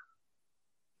like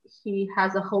he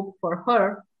has a hope for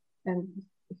her, and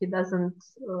he doesn't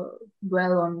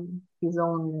dwell on his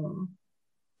own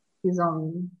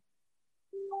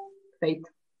fate.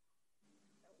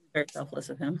 Very selfless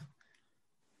of him.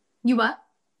 You what?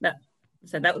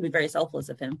 That would be very selfless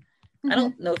of him. I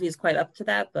don't know if he's quite up to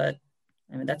that, but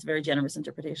I mean that's a very generous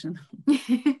interpretation.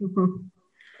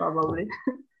 Probably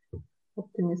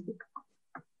optimistic.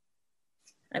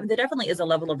 I mean, there definitely is a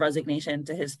level of resignation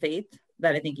to his fate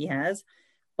that I think he has,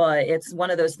 but it's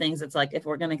one of those things that's like, if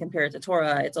we're going to compare it to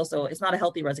Torah, it's not a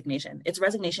healthy resignation. It's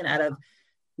resignation out of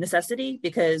necessity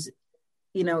because,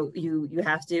 you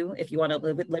have to, if you want to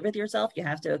live with yourself, you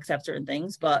have to accept certain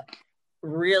things, but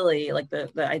really like the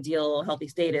ideal healthy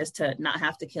state is to not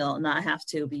have to kill, not have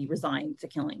to be resigned to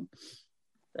killing.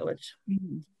 So which...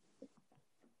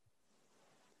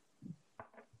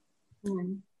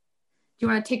 Do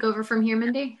you want to take over from here,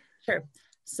 Mindy? Sure.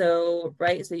 So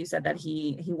you said that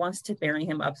he wants to marry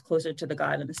him up closer to the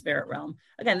God in the spirit realm.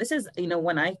 Again, this is,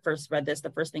 when I first read this,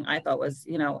 the first thing I thought was,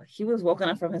 he was woken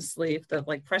up from his sleep, the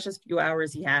like precious few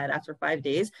hours he had after 5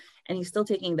 days, and he's still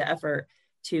taking the effort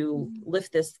to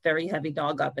lift this very heavy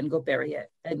dog up and go bury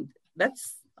it. And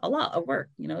that's a lot of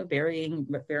work, burying,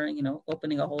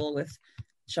 opening a hole with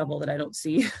shovel that I don't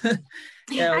see. I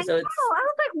was like,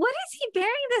 what is he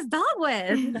burying this dog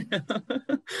with?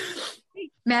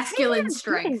 Masculine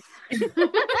strength.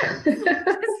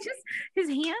 It's just his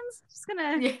hands just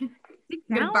gonna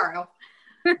borrow.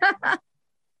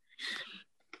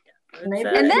 And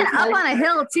then up on a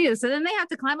hill too. So then they have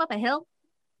to climb up a hill.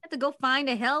 They have to go find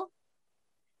a hill.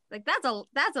 Like that's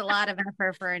a lot of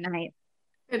effort for a night.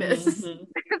 It is.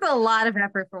 It's a lot of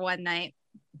effort for one night.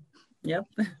 Yep.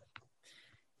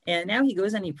 And now he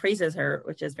goes and he praises her,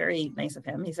 which is very nice of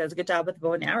him. He says, "Good job with the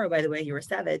bow and arrow, by the way. You were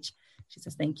savage." She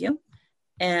says, "Thank you."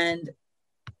 And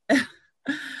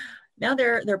now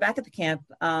they're back at the camp.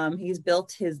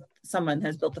 Someone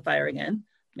has built the fire again.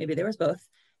 Maybe there was both.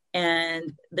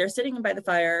 And they're sitting by the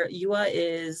fire. Yua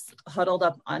is huddled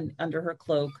up under her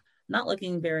cloak, not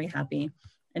looking very happy.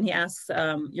 And he asks,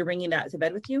 "You're bringing that to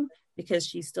bed with you?" Because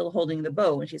she's still holding the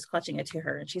bow and she's clutching it to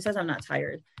her. And she says, "I'm not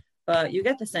tired." But you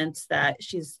get the sense that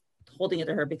she's holding it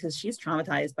to her because she's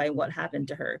traumatized by what happened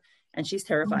to her. And she's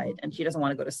terrified and she doesn't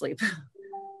want to go to sleep.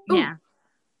 Yeah.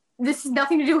 This has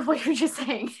nothing to do with what you're just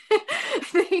saying.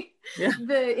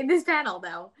 In this panel,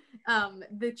 though,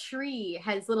 the tree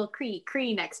has little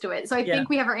cree next to it. So I think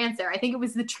we have our answer. I think it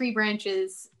was the tree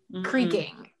branches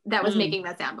creaking that was making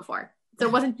that sound before. So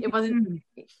it wasn't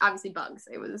obviously bugs.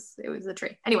 It was the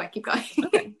tree. Anyway, keep going.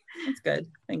 Okay, that's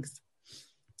good. Thanks.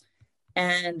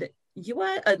 And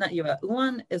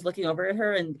Ulan is looking over at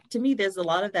her, and to me, there's a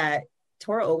lot of that.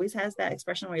 Torah always has that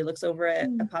expression where he looks over at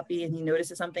Poppy and he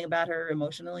notices something about her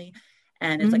emotionally,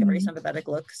 and it's like a very sympathetic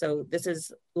look. So this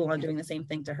is Ulan doing the same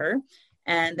thing to her,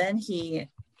 and then he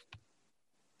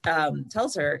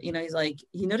tells her, he's like,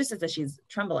 he notices that she's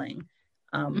trembling,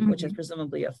 which is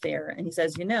presumably a fear, and he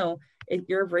says,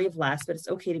 you're a brave lass, but it's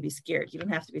okay to be scared. You don't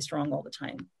have to be strong all the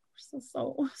time.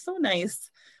 So nice.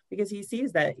 Because he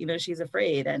sees that, she's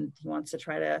afraid and he wants to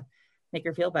try to make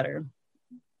her feel better.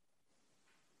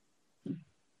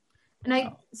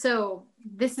 And so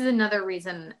this is another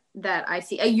reason that I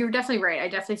see, you're definitely right. I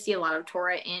definitely see a lot of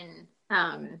Tora in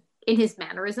his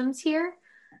mannerisms here,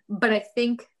 but I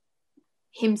think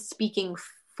him speaking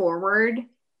forward,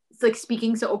 it's like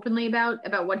speaking so openly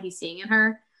about what he's seeing in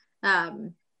her,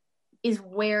 is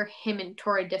where him and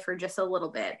Tora differ just a little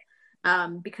bit,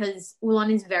 because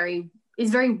Ulan is very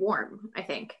warm, I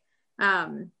think,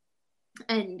 and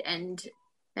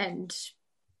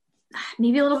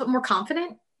maybe a little bit more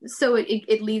confident. So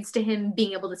it leads to him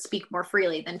being able to speak more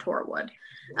freely than Tor would,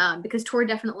 because Tor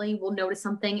definitely will notice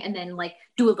something and then like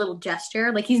do a little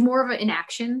gesture. Like he's more of an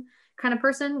action kind of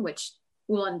person, which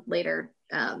Ulan later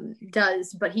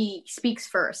does, but he speaks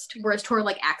first, whereas Tor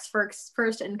like acts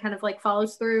first and kind of like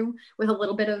follows through with a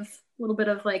little bit of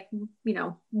like, you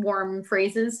know, warm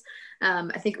phrases.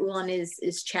 I think Ulan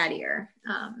is chattier,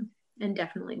 and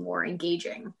definitely more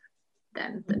engaging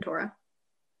than Tora.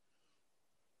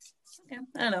 Yeah,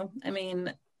 I don't know. I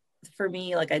mean, for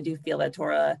me, like I do feel that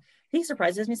Tora, he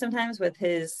surprises me sometimes with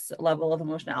his level of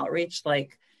emotional outreach.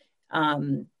 Like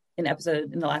in the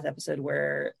last episode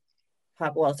where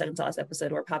second to last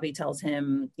episode where Poppy tells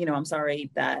him, you know, I'm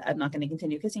sorry that I'm not going to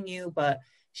continue kissing you, but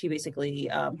she basically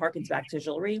harkens back to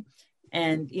jewelry.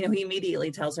 And, you know, he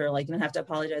immediately tells her, like, you don't have to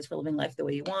apologize for living life the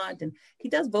way you want. And he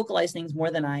does vocalize things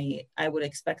more than I would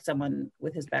expect someone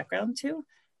with his background to.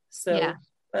 So, yeah.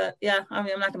 But yeah, I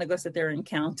mean, I'm not going to go sit there and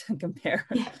count and compare.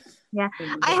 Yeah.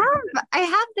 I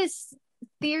have this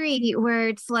theory where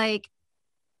it's like,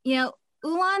 you know,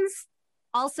 Ulan's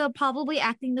also probably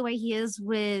acting the way he is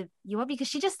with Yua because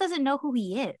she just doesn't know who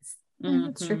he is. Mm-hmm.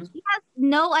 That's true. She has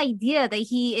no idea that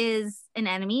he is an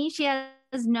enemy. She has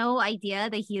no idea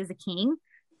that he is a king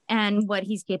and what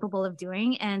he's capable of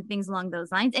doing and things along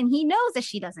those lines. And he knows that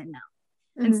she doesn't know.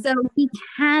 Mm-hmm. And so he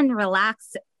can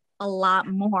relax a lot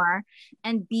more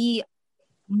and be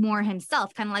more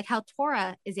himself, kind of like how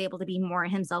Tora is able to be more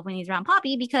himself when he's around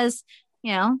Poppy because,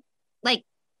 you know, like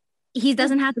he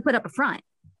doesn't have to put up a front.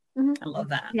 Mm-hmm. I love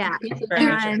that. Yeah.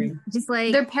 And just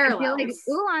like they're parallel. I feel like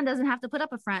Ulan doesn't have to put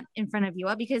up a front in front of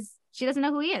Yua because she doesn't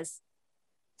know who he is.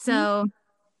 So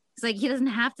it's like he doesn't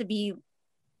have to be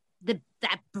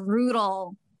that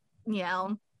brutal, you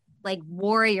know, like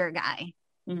warrior guy.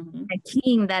 Mm-hmm. A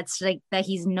king that's like that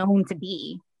he's known to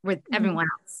be with everyone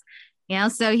else. You know,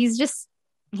 so he's just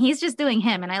doing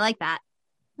him and I like that.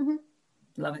 Mm-hmm.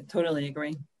 Love it. Totally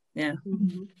agree. Yeah.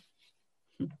 Mm-hmm.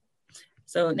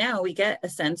 So now we get a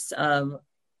sense of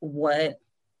what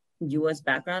Yua's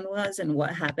background was and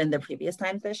what happened the previous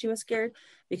times that she was scared,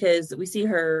 because we see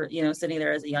her, you know, sitting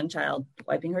there as a young child,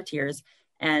 wiping her tears,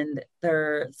 and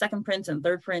their second prince and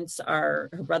third prince her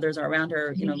brothers are around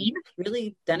her, you know,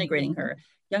 really denigrating her.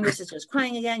 Younger sister's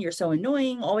crying again. You're so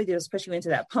annoying. All we do is push you into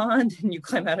that pond and you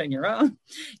climb out on your own.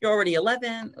 You're already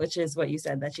 11, which is what you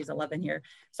said, that she's 11 here.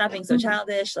 Stop being so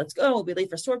childish. Let's go. We'll be late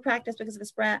for sword practice because of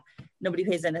this brat. Nobody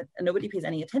pays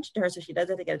any attention to her. So she does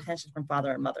have to get attention from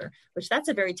father and mother, which that's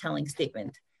a very telling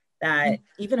statement that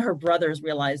even her brothers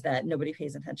realize that nobody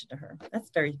pays attention to her. That's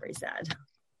very, very sad.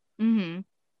 Mm-hmm.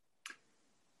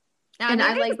 And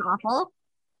I like awful.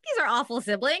 These are awful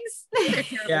siblings.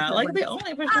 Yeah, like they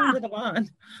only push them to the bond.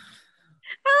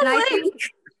 And I think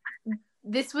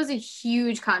this was a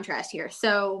huge contrast here.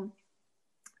 So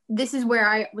this is where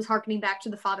I was hearkening back to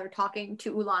the father talking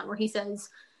to Ulan, where he says,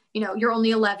 you know, you're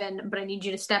only 11, but I need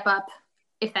you to step up.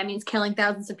 If that means killing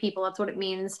thousands of people, that's what it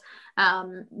means.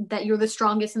 That you're the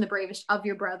strongest and the bravest of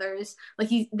your brothers. Like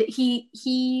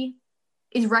he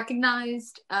is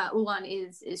recognized. Ulan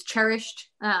is cherished.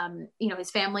 You know,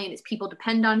 his family and his people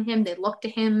depend on him. They look to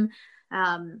him.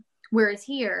 Whereas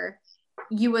here,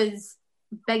 Yua's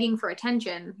begging for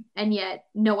attention, and yet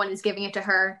no one is giving it to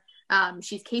her.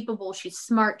 She's capable. She's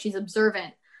smart. She's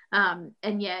observant.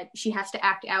 And yet she has to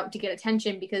act out to get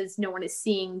attention because no one is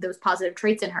seeing those positive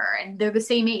traits in her. And they're the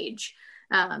same age.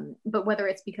 But whether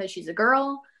it's because she's a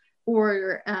girl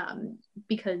or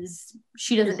because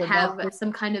she doesn't have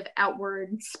some kind of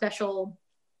outward special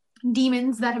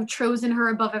demons that have chosen her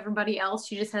above everybody else.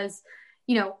 She just has,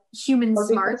 you know, human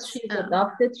smarts. She's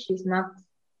adopted. She's not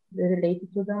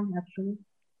related to them, actually.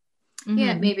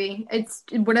 Yeah, maybe. It's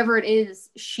whatever it is,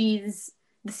 she's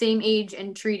the same age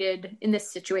and treated in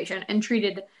this situation and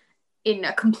treated in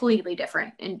a completely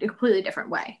different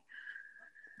way.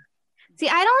 See,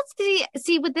 I don't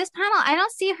see with this panel, I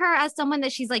don't see her as someone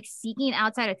that she's like seeking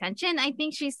outside attention. I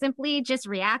think she's simply just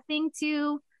reacting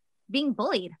to being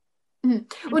bullied.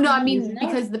 Mm-hmm. Well, no, I mean,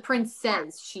 because the prince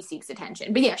says she seeks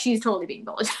attention. But yeah, she's totally being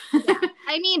bullied. Yeah.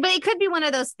 I mean, but it could be one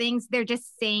of those things. They're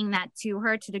just saying that to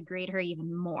her to degrade her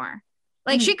even more.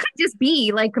 Like she could just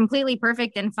be like completely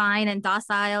perfect and fine and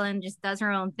docile and just does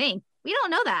her own thing. We don't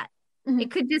know that.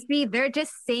 It could just be they're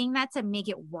just saying that to make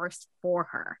it worse for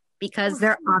her because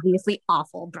they're obviously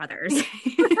awful brothers.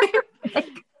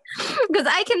 Because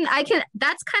I can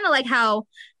that's kind of like how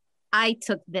I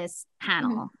took this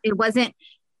panel. It wasn't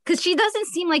because she doesn't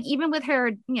seem like, even with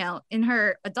her, in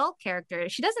her adult character,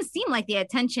 she doesn't seem like the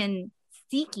attention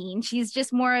seeking. She's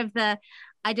just more of the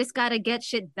I just gotta get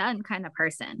shit done kind of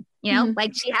person.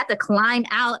 Like she had to climb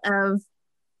out of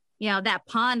that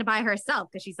pond by herself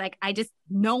because she's like,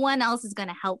 no one else is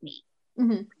gonna help me.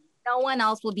 No one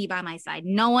else will be by my side.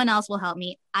 No one else will help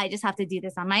me. I just have to do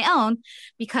this on my own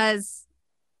because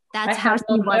that's how she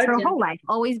was her whole life,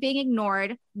 always being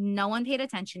ignored. No one paid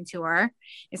attention to her.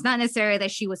 It's not necessarily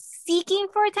that she was seeking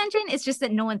for attention. It's just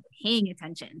that no one's paying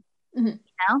attention,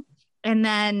 And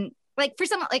then like for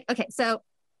someone like, okay, so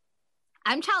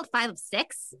I'm child 5 of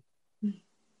 6.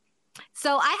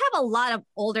 So I have a lot of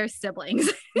older siblings.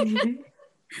 And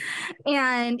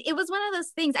it was one of those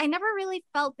things. I never really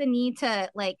felt the need to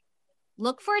like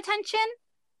look for attention.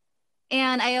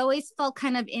 And I always felt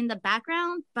kind of in the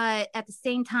background, but at the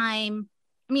same time,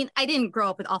 I mean, I didn't grow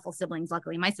up with awful siblings.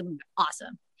 Luckily, my siblings are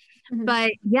awesome.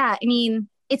 But yeah, I mean,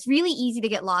 it's really easy to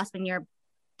get lost when you're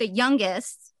the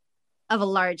youngest of a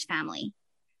large family.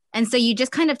 And so you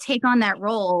just kind of take on that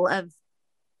role of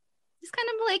just kind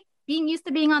of like being used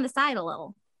to being on the side a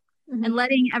little and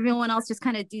letting everyone else just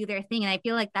kind of do their thing. And I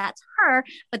feel like that's her,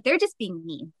 but they're just being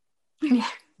mean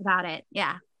about it.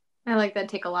 Yeah. I like that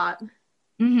take a lot.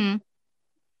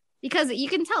 Because you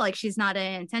can tell like she's not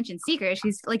an attention seeker.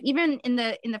 She's like, even in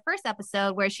the first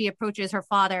episode where she approaches her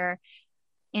father,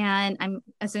 and I'm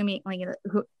assuming like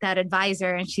that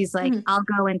advisor, and she's like, I'll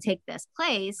go and take this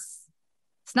place.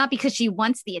 It's not because she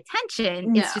wants the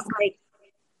attention. It's just like,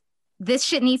 this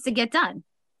shit needs to get done.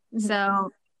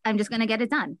 So I'm just gonna get it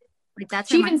done. Like that's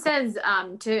she even says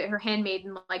to her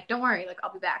handmaiden, like, don't worry, like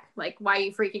I'll be back. Like, why are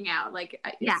you freaking out? Like,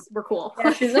 we're cool.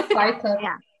 Yeah, she's a fighter.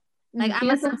 Like I'm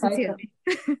a substitute.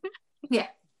 Yeah.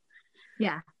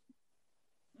 I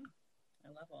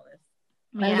love all this.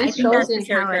 And this shows in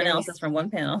character analysis from one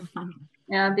panel.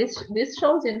 Yeah, this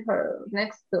shows in her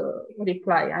next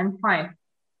reply. I'm fine.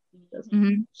 Just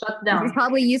shut down. She's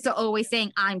probably used to always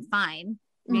saying I'm fine,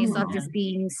 based off just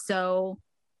being so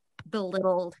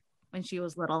belittled when she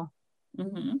was little.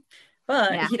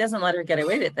 But he doesn't let her get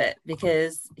away with it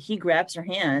because he grabs her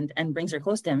hand and brings her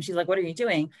close to him. She's like, what are you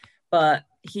doing? But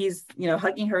he's,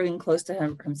 hugging her and close to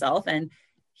himself. And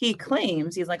he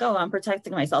claims, he's like, oh, I'm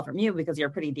protecting myself from you because you're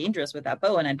pretty dangerous with that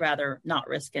bow. And I'd rather not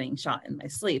risk getting shot in my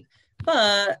sleep.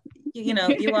 But,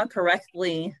 Yua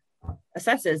correctly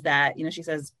assesses that, she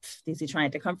says, is he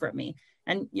trying to comfort me?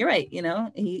 And you're right.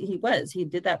 He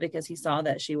did that because he saw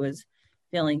that she was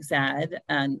feeling sad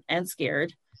and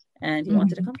scared. And he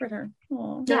wanted to comfort her.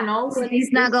 He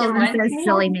snuggles and says,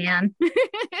 silly man.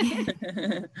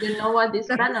 You know what these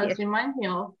panels remind me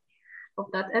of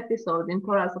that episode in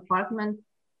Cora's apartment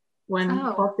when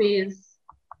Poppy is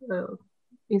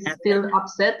still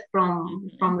upset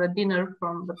from the dinner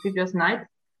from the previous night.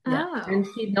 And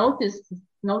he notices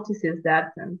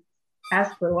that and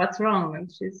asks her what's wrong,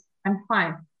 and I'm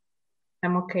fine,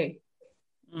 I'm okay.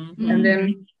 And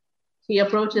then he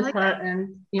approaches her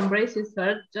and embraces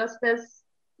her just as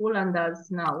Ulan does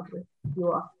now with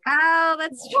Yua. Oh,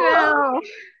 that's true.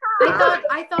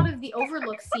 I thought of the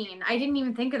overlook scene. I didn't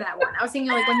even think of that one. I was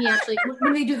thinking like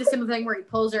when they do the similar thing where he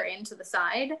pulls her into the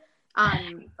side,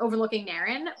 overlooking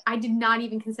Naren. I did not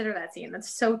even consider that scene.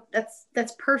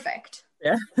 That's perfect.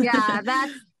 Yeah.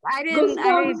 That's that's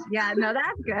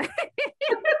good.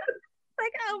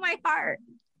 Like, oh, my heart.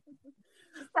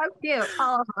 So cute,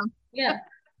 all of them. Yeah.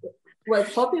 Well,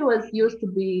 Poppy was used to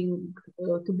being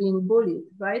bullied,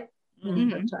 right?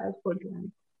 In her childhood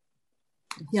and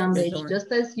young age,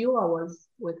 just as Yua was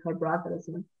with her brothers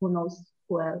and who knows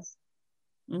who else.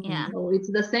 Yeah. So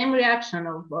it's the same reaction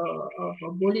of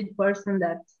a bullied person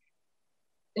that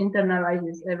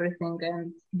internalizes everything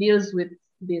and deals with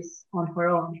this on her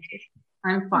own.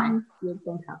 I'm fine. You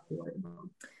don't have to worry about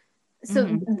it.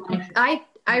 So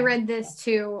I read this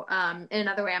too in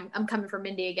another way. I'm coming from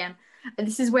Mindy again.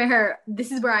 This is where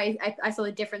I saw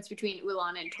the difference between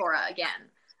Ulan and Tora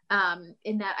again.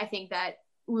 In that I think that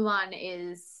Ulan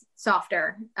is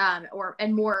softer and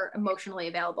more emotionally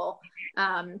available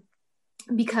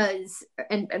because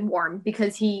and warm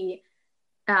because he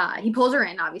pulls her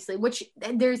in, obviously, which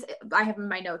I have in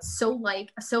my notes so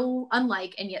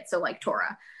unlike and yet so like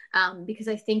Tora, because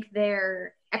I think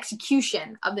their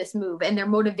execution of this move and their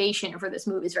motivation for this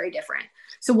move is very different.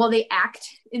 So while they act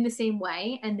in the same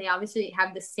way and they obviously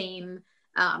have the same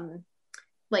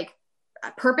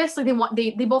purpose, like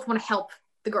they both want to help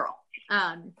the girl.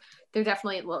 they're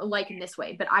definitely alike in this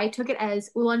way. But I took it as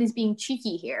Ulan is being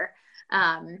cheeky here.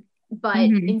 But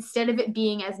instead of it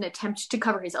being as an attempt to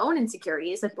cover his own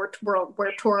insecurities, like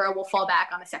where Tora will fall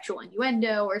back on a sexual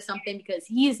innuendo or something because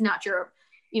he's not sure,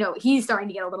 he's starting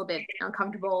to get a little bit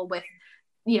uncomfortable with,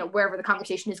 wherever the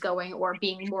conversation is going or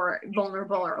being more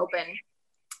vulnerable or open.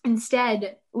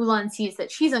 Instead, Ulan sees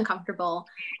that she's uncomfortable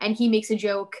and he makes a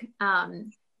joke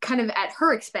kind of at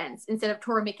her expense instead of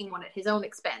Tora making one at his own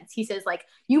expense. He says, like,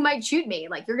 you might shoot me,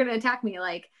 like, you're going to attack me,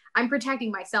 like, I'm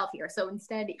protecting myself here. So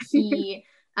instead, he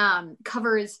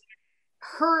covers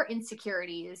her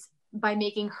insecurities by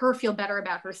making her feel better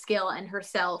about her skill and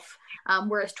herself,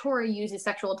 whereas Tora uses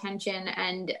sexual attention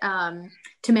and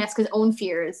to mask his own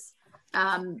fears.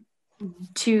 But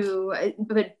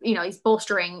he's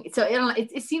bolstering. So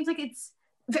it seems like it's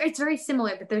very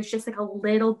similar, but there's just like a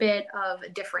little bit of a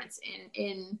difference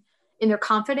in their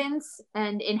confidence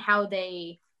and in how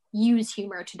they use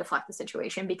humor to deflect the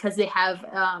situation because they have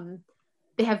a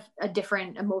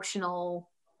different emotional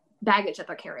baggage that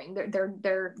they're carrying.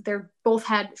 They're both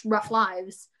had rough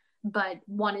lives, but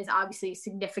one is obviously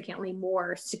significantly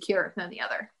more secure than the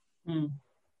other.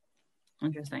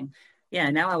 Interesting. Yeah,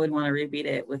 now I would want to reread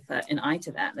it with an eye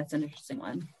to that. That's an interesting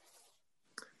one.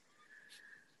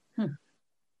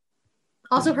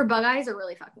 Also, her bug eyes are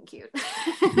really fucking cute.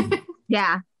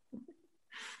 Yeah.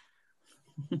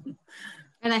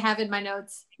 And I have in my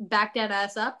notes, back that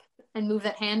ass up and move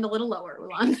that hand a little lower,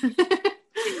 Ulan.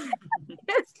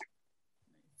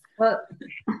 Well,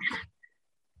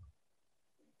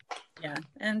 yeah,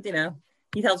 and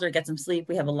he tells her to get some sleep.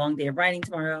 We have a long day of riding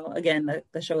tomorrow. Again,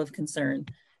 the show of concern.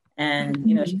 And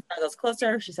she snuggles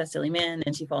closer. She says, "Silly man,"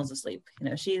 and she falls asleep.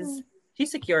 She's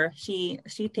secure. She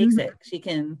takes it. She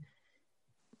can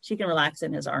relax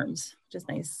in his arms, which is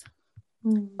nice.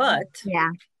 But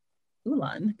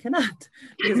Ulan cannot,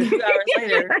 because a few hours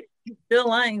later, he's still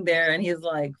lying there, and he's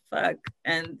like, "Fuck!"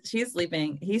 And she's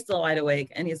sleeping. He's still wide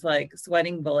awake, and he's like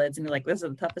sweating bullets. And he's like, "This is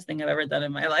the toughest thing I've ever done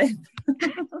in my life."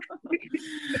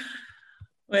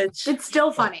 Which it's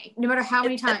still funny, no matter how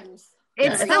many times.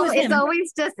 It'll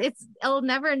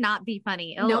never not be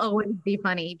funny. It'll always be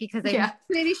funny because I'm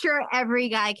pretty sure every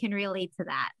guy can relate to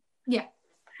that. Yeah.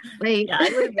 Like, yeah,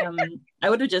 I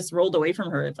would have just rolled away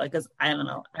from her because I don't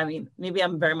know. I mean, maybe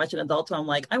I'm very much an adult, so I'm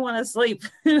like, I want to sleep.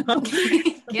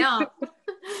 Yeah.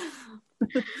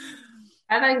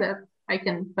 I like that. I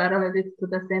can parallel it to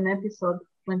the same episode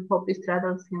when Poppy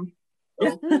straddles him.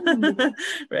 So,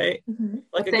 right.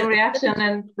 Like the same reaction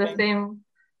and the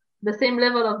same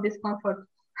level of discomfort.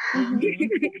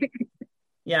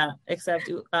 Yeah, except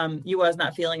Yua is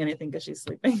not feeling anything because she's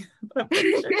sleeping. But I'm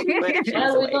pretty sure she's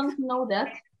Well, we awake. don't know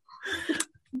that.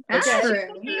 that's Okay.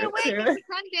 true. Be awake True. and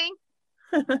crunching.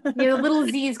 The little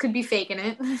Z's could be faking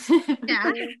it.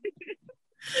 Yeah.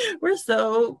 We're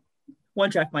so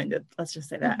one-track minded. Let's just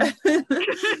say that.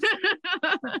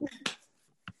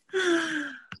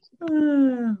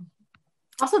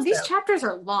 Also, these chapters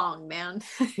are long, man.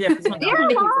 Yeah, this one's They're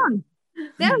long.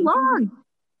 They're long.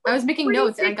 I was making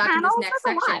notes and I got to this panels, next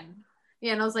that's a lot. section.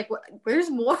 Yeah, and I was like, where's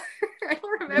more? I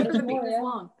don't remember them being this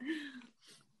long.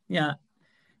 Yeah.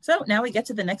 So now we get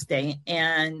to the next day,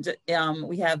 and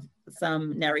we have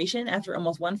some narration after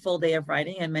almost one full day of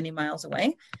riding and many miles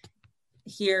away.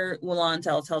 Here, Ulan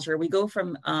tells her, "We go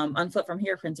from on foot from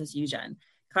here, Princess Eugen.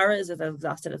 Kara is as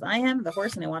exhausted as I am, the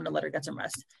horse, and I wanted to let her get some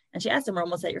rest." And she asked him, "We're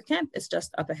almost at your camp. It's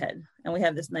just up ahead." And we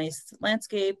have this nice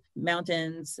landscape,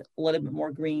 mountains, a little bit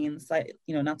more green,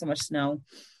 not so much snow.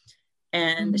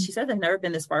 And she says, "I've never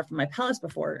been this far from my palace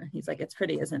before." He's like, "It's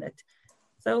pretty, isn't it?"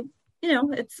 So,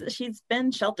 she's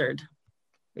been sheltered,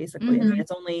 basically. I mean,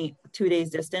 it's only 2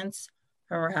 days distance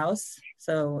from her house.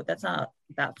 So that's not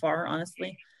that far,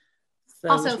 honestly. So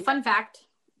Also, fun fact,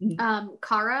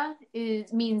 Kara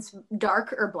means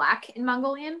dark or black in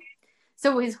Mongolian.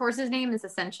 So his horse's name is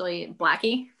essentially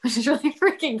Blackie, which is really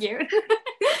freaking cute.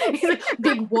 He's like,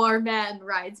 big war man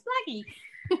rides Blackie.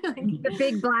 The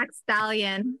big black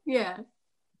stallion. Yeah.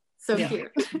 So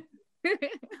cute.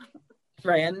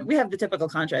 Right, and we have the typical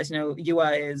contrast.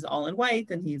 Yua is all in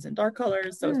white and he's in dark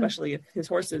colors. So especially if his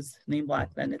horse is named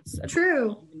Black, then it's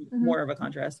true. More of a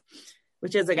contrast.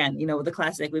 Which is, again, the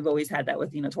classic. We've always had that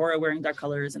with, Tora wearing dark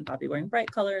colors and Poppy wearing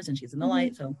bright colors, and she's in the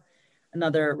light. So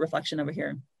another reflection over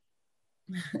here.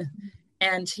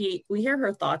 And we hear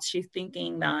her thoughts. She's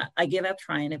thinking that I give up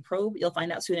trying to probe. You'll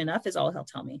find out soon enough is all he'll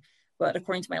tell me. But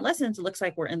according to my lessons, it looks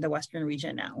like we're in the Western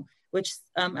region now, which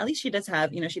at least she does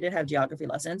have, she did have geography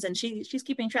lessons, and she's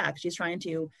keeping track. She's trying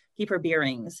to keep her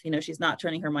bearings. She's not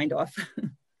turning her mind off.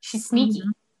 She's sneaky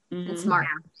and smart.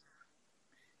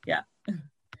 Yeah.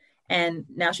 And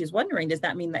now she's wondering, does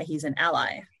that mean that he's an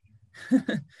ally?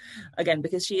 again,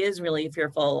 because she is really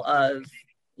fearful of,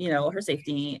 her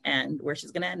safety and where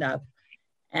she's going to end up.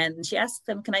 And she asks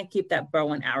him, can I keep that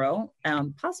bow and arrow?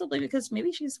 Possibly because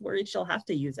maybe she's worried she'll have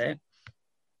to use it.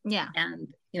 Yeah. And,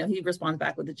 he responds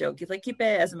back with a joke. He's like, keep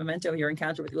it as a memento of your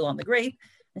encounter with Ulan the Great.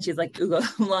 And she's like,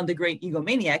 Ulan the Great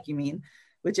egomaniac, you mean?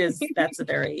 That's a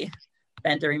very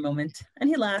bantery moment. And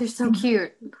he laughs. They're so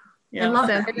cute. Yeah. I love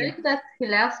I that. like that he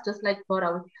laughs just like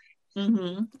Bora.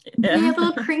 Mm-hmm. They Yeah. have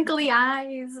little crinkly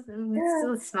eyes and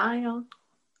Yeah. a smile.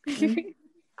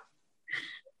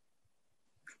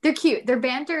 They're cute. Their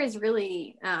banter is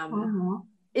really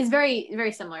is very,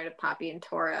 very similar to Poppy and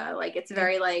Tora. Like it's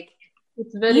very like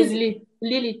it's very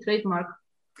Lily trademark.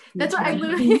 That's what I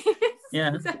literally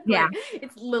Yeah. exactly. Yeah.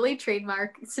 It's Lily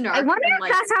trademark snark. I wonder and, if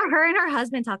like, that's how her and her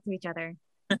husband talk to each other.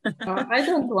 I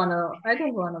don't wanna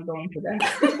go into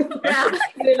that. yeah.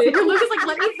 Really. Lucas like,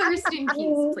 let me thirst in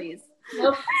peace, please.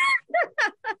 Nope.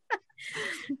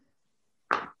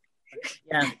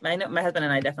 Yeah, I know my husband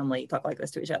and I definitely talk like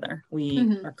this to each other.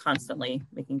 We are constantly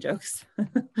making jokes.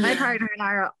 My partner and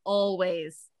I are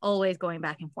always going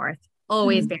back and forth,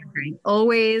 always bantering,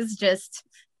 always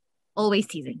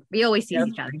teasing. We always tease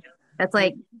each other. That's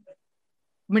like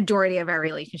majority of our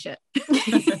relationship.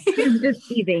 Just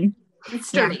teasing. It's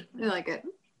sturdy. I like it.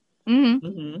 Mm-hmm.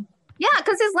 Mm-hmm. Yeah,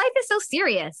 because his life is so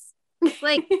serious.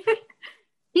 Like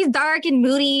he's dark and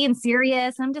moody and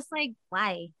serious. I'm just like,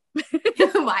 why?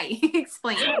 Why?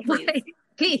 Explain, please. Like,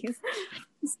 please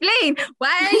explain.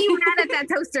 Why are you mad at that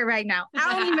toaster right now?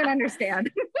 I don't even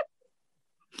understand.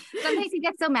 Sometimes he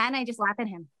gets so mad and I just laugh at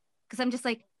him because I'm just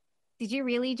like, did you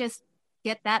really just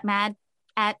get that mad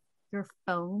at your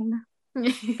phone?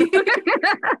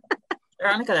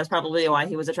 Veronica, that's probably why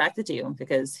he was attracted to you,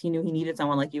 because he knew he needed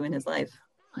someone like you in his life.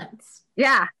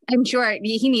 Yeah, I'm sure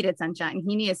he needed sunshine.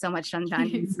 He needed so much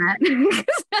sunshine.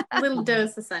 A little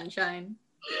dose of sunshine.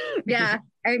 Yeah,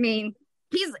 I mean,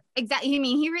 he's exactly. I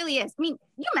mean, he really is. I mean,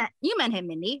 you met him,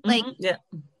 Mindy. Like, yeah.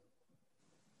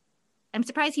 I'm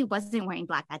surprised he wasn't wearing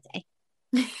black that day.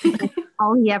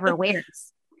 All he ever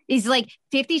wears is like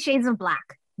 50 Shades of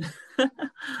Black.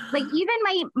 Like even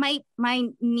my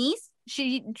niece,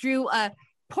 she drew a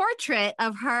portrait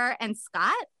of her and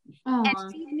Scott. Aww.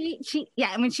 And she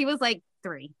when she was like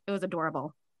 3, it was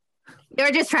adorable. They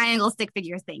were just triangle stick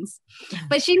figure things,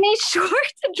 but she made sure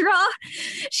to draw.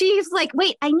 She's like,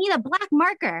 wait, I need a black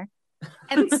marker,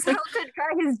 and so could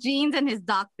draw his jeans and his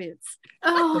dock boots.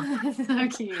 Oh, that's so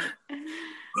cute. And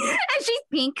she's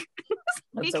pink.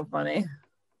 That's so funny.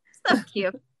 So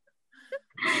cute.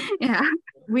 Yeah,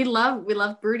 we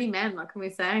love broody men. What can we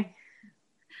say?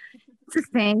 it's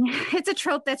a thing. It's a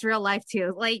trope that's real life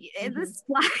too. Like this.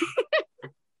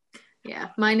 Yeah,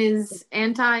 mine is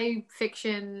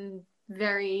anti-fiction,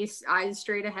 very eyes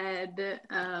straight ahead.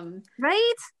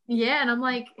 Right? Yeah, and I'm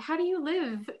like, how do you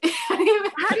live? How do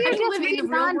you just live read in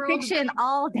the real nonfiction world?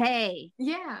 all day?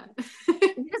 Yeah.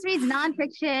 He just reads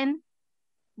nonfiction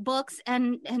books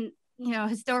and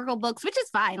historical books, which is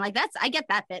fine. Like I get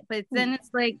that bit, but then it's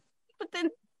like,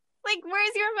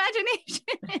 where's your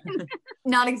imagination?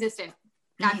 Non-existent.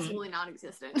 Absolutely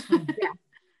non-existent.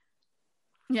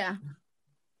 Yeah.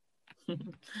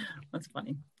 That's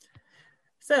funny.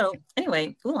 So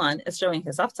anyway, Ulan is showing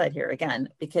his soft side here again,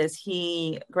 because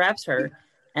he grabs her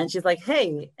and she's like,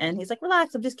 hey, and he's like,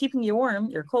 relax, I'm just keeping you warm.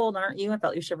 You're cold, aren't you? I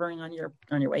felt you shivering on your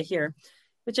way here,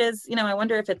 which is, I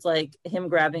wonder if it's like him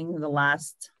grabbing the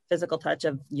last physical touch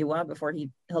of Yua before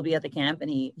he'll be at the camp, and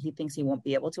he thinks he won't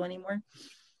be able to anymore.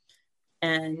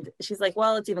 And she's like,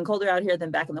 well, it's even colder out here than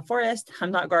back in the forest.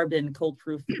 I'm not garbed in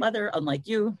cold-proof leather, unlike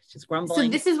you. She's grumbling. So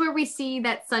this is where we see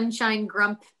that sunshine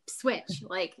grump switch.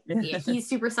 Like, he's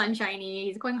super sunshiny.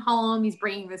 He's going home. He's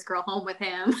bringing this girl home with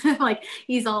him. Like,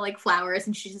 he's all like flowers.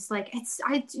 And she's just like, it's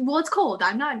cold.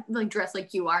 I'm not like dressed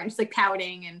like you are. And she's like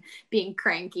pouting and being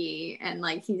cranky. And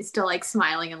like, he's still like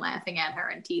smiling and laughing at her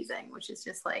and teasing, which is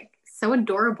just like so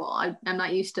adorable. I'm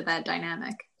not used to that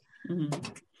dynamic.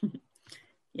 Mm-hmm.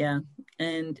 Yeah.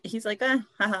 And he's like,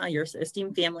 haha, your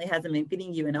esteemed family hasn't been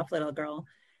feeding you enough, little girl.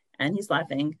 And he's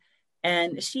laughing.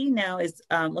 And she now is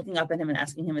looking up at him and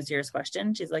asking him a serious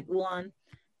question. She's like, Ulan.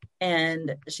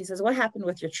 And she says, what happened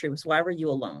with your troops? Why were you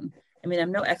alone? I mean,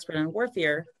 I'm no expert on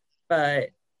warfare, but...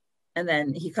 And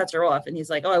then he cuts her off and he's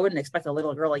like, oh, I wouldn't expect a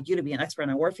little girl like you to be an expert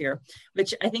on warfare,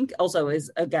 which I think also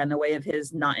is, again, a way of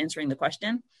his not answering the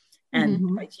question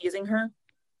and by teasing her.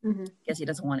 I guess he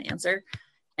doesn't want to answer.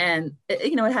 And,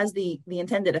 it has the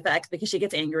intended effect, because she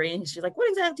gets angry and she's like, what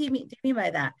exactly do you mean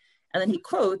by that? And then he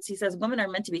says, women are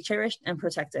meant to be cherished and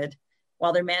protected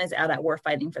while their man is out at war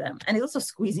fighting for them. And he's also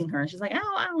squeezing her and she's like,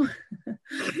 ow, ow.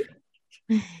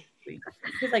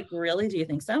 He's like, really? Do you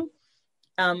think so?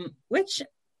 Which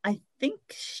I think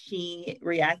she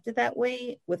reacted that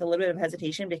way with a little bit of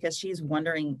hesitation because she's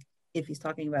wondering if he's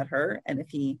talking about her and if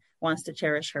he wants to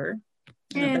cherish her.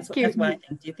 That's what I think.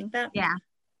 Do you think that? Yeah.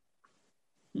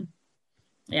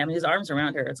 Yeah, I mean, his arms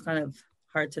around her. It's kind of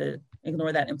hard to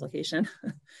ignore that implication.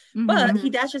 Mm-hmm. But he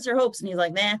dashes her hopes and he's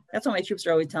like, nah, that's what my troops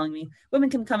are always telling me. Women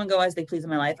can come and go as they please in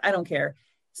my life. I don't care.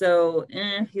 So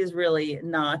he's really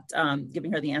not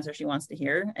giving her the answer she wants to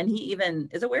hear. And he even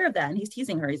is aware of that. And he's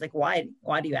teasing her. He's like, why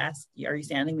do you ask? Are you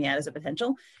standing me out as a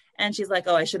potential? And she's like,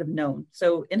 oh, I should have known.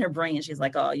 So in her brain, she's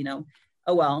like, oh,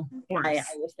 oh, well, I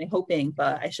was hoping,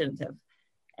 but I shouldn't have.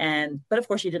 But of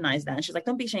course she denies that. And she's like,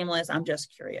 don't be shameless. I'm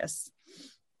just curious.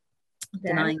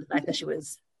 Denying the fact that she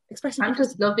was expressing. I'm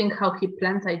just loving how he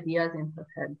plants ideas in her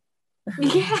head.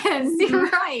 Yes, you're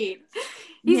right.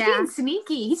 He's being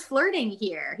sneaky. He's flirting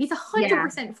here. He's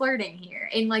 100% flirting here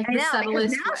in like the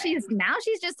subtlest way. Now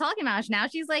she's just talking about it. Now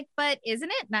she's like, but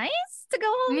isn't it nice to go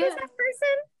home with that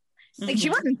person? Like she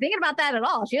wasn't thinking about that at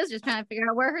all. She was just trying to figure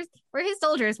out where his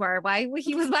soldiers were, why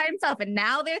he was by himself, and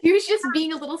now he was just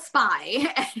being a little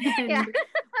spy,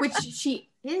 which she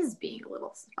is being a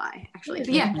little spy actually.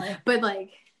 But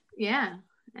like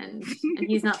and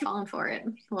he's not falling for it.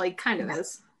 Well, he kind of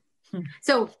is.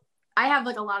 So I have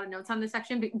like a lot of notes on this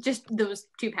section, but just those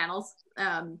two panels,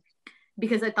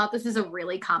 because I thought this was a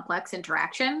really complex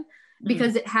interaction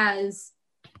because it has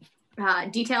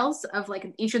details of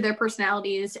like each of their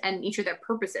personalities and each of their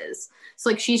purposes.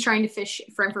 So like she's trying to fish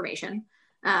for information.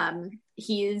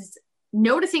 He's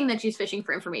noticing that she's fishing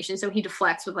for information, so he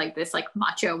deflects with like this like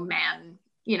macho man,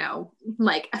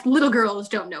 like little girls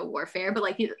don't know warfare, but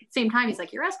like at the same time he's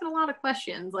like, you're asking a lot of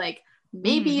questions, like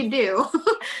maybe you do.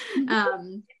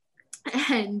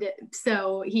 And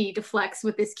so he deflects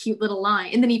with this cute little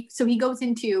line, and then he goes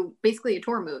into basically a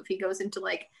tour move. He goes into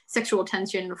like sexual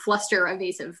tension, fluster,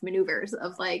 evasive maneuvers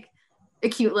of like a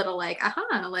cute little like,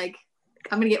 like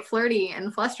I'm gonna get flirty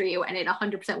and fluster you, and it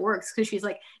 100% works because she's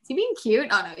like, is he being cute?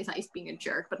 Oh no, he's not. He's being a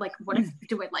jerk. But like, what if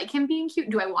do I like him being cute?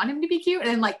 Do I want him to be cute?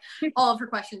 And like all of her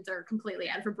questions are completely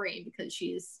out of her brain because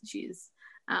she's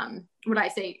what I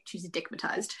say, she's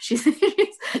dickmatized. She's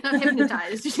not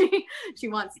hypnotized. She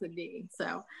wants the D.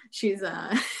 So she's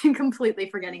completely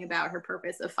forgetting about her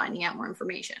purpose of finding out more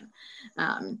information.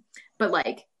 But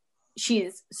like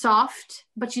she's soft,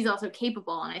 but she's also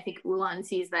capable, and I think Ulan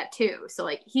sees that too. So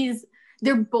like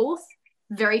they're both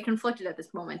very conflicted at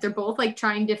this moment. They're both like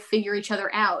trying to figure each other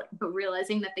out, but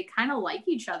realizing that they kind of like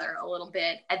each other a little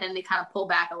bit, and then they kind of pull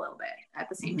back a little bit at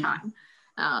the same time.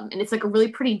 And it's like a really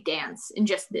pretty dance in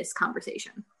just this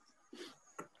conversation.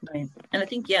 Right. And I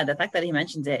think, the fact that he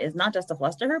mentions it is not just to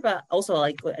fluster her, but also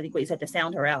like, I think what you said, to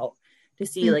sound her out, to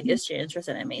see like, is she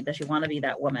interested in me? Does she want to be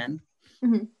that woman?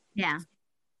 Yeah.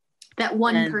 That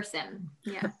one person.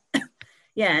 Yeah.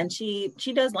 Yeah. And she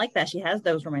does like that. She has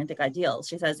those romantic ideals.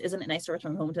 She says, isn't it nice to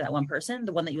return home to that one person,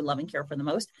 the one that you love and care for the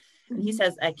most? And he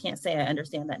says, I can't say I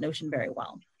understand that notion very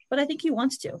well, but I think he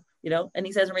wants to, and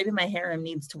he says, or maybe my harem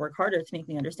needs to work harder to make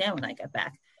me understand when I get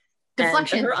back.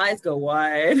 Deflection. And her eyes go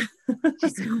wide.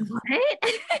 She's like, what?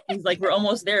 He's like, we're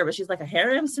almost there. But she's like, a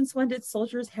harem? Since when did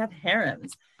soldiers have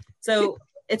harems? So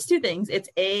it's two things. It's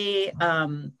A,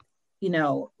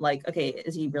 like, okay,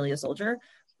 is he really a soldier?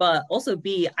 But also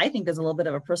B, I think there's a little bit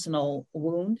of a personal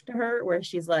wound to her where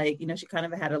she's like, she kind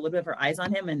of had a little bit of her eyes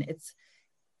on him, and it's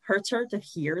hurts her to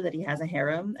hear that he has a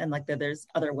harem and like that there's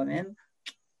other women.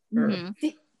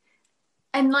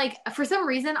 And like for some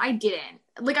reason I didn't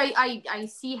like I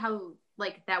see how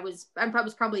like that was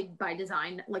probably by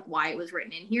design, like why it was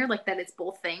written in here, like that it's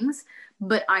both things.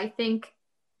 But I think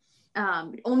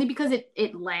only because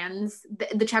it lands,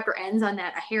 the chapter ends on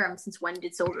that, a harem, since when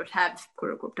did soldiers have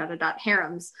quote unquote ...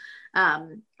 harems.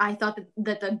 I thought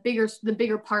that the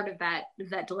bigger part of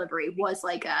that delivery was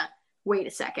like a wait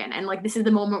a second, and like this is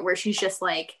the moment where she's just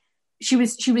like she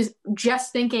was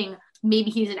just thinking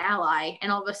maybe he's an ally,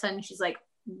 and all of a sudden she's like,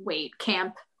 wait,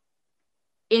 camp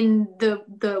in the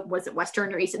was it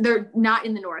western or eastern? They're not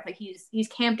in the north. Like he's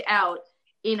camped out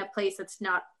in a place that's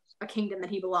not a kingdom that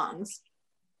he belongs,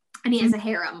 and he has a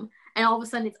harem, and all of a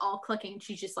sudden it's all clicking.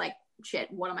 She's just like, shit,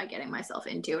 what am I getting myself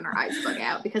into? And her eyes bug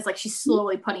out because like she's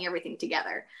slowly putting everything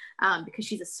together, because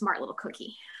she's a smart little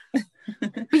cookie.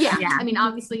 But yeah, I mean,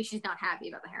 obviously she's not happy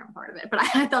about the harem part of it, but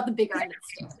I thought the bigger end of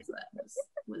the stick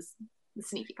was the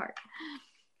sneaky part.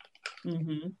 I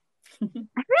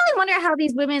really wonder how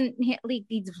these women, like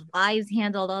these wives,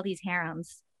 handled all these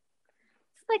harems.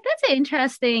 It's like, that's an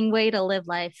interesting way to live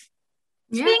life.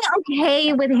 Just being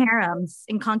okay with harems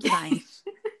and concubines.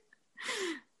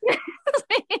 I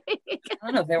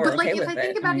don't know if they were but like okay if with I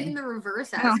think it. about it in the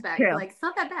reverse aspect, like it's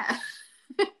not that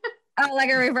bad. Oh, like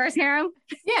a reverse harem?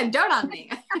 Yeah, dote on me.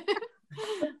 So,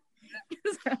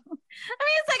 I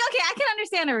mean, it's like, okay, I can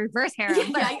understand a reverse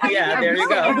harem. But Yeah, there you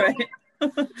go. Right.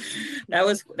 That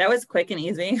was quick and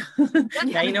easy.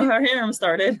 Now you know how harem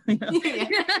started.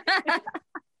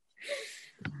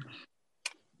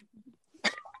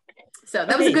 So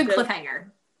that was a good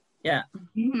cliffhanger. Yeah.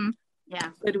 Mm-hmm.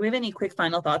 Yeah. So do we have any quick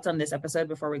final thoughts on this episode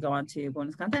before we go on to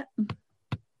bonus content?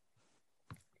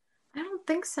 I don't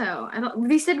think so.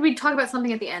 We said we'd talk about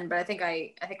something at the end, but I think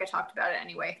I talked about it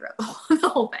anyway throughout the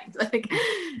whole thing. So I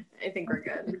think we're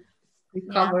good. We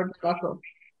covered a lot of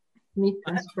myth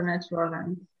and supernatural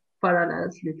and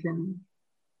parallels between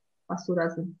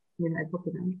Asuras and Midnight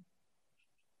Population.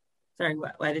 Sorry,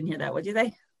 I didn't hear that. What did you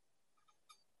say?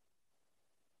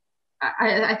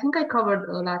 I think I covered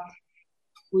a lot.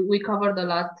 We covered a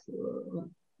lot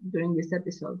during this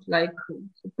episode, like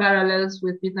parallels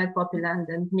with Midnight Poppyland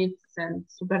and myths and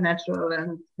supernatural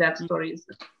and backstories.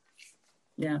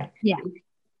 Yeah.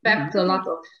 Packed a lot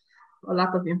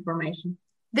of information.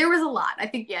 There was a lot. I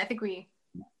think we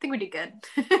did good.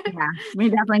 Yeah, we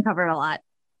definitely covered a lot.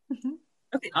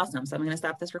 Okay, awesome. So I'm going to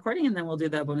stop this recording and then we'll do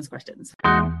the bonus questions.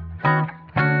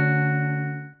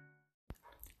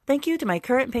 Thank you to my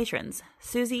current patrons,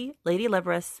 Susie, Lady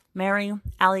Libris, Mary,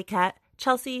 Alley Cat,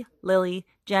 Chelsea, Lily,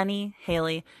 Jenny,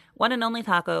 Haley, One and Only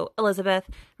Taco, Elizabeth,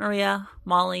 Maria,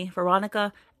 Molly,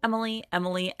 Veronica, Emily,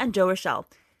 and Joe Rochelle.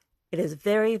 It is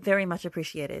very, very much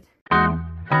appreciated.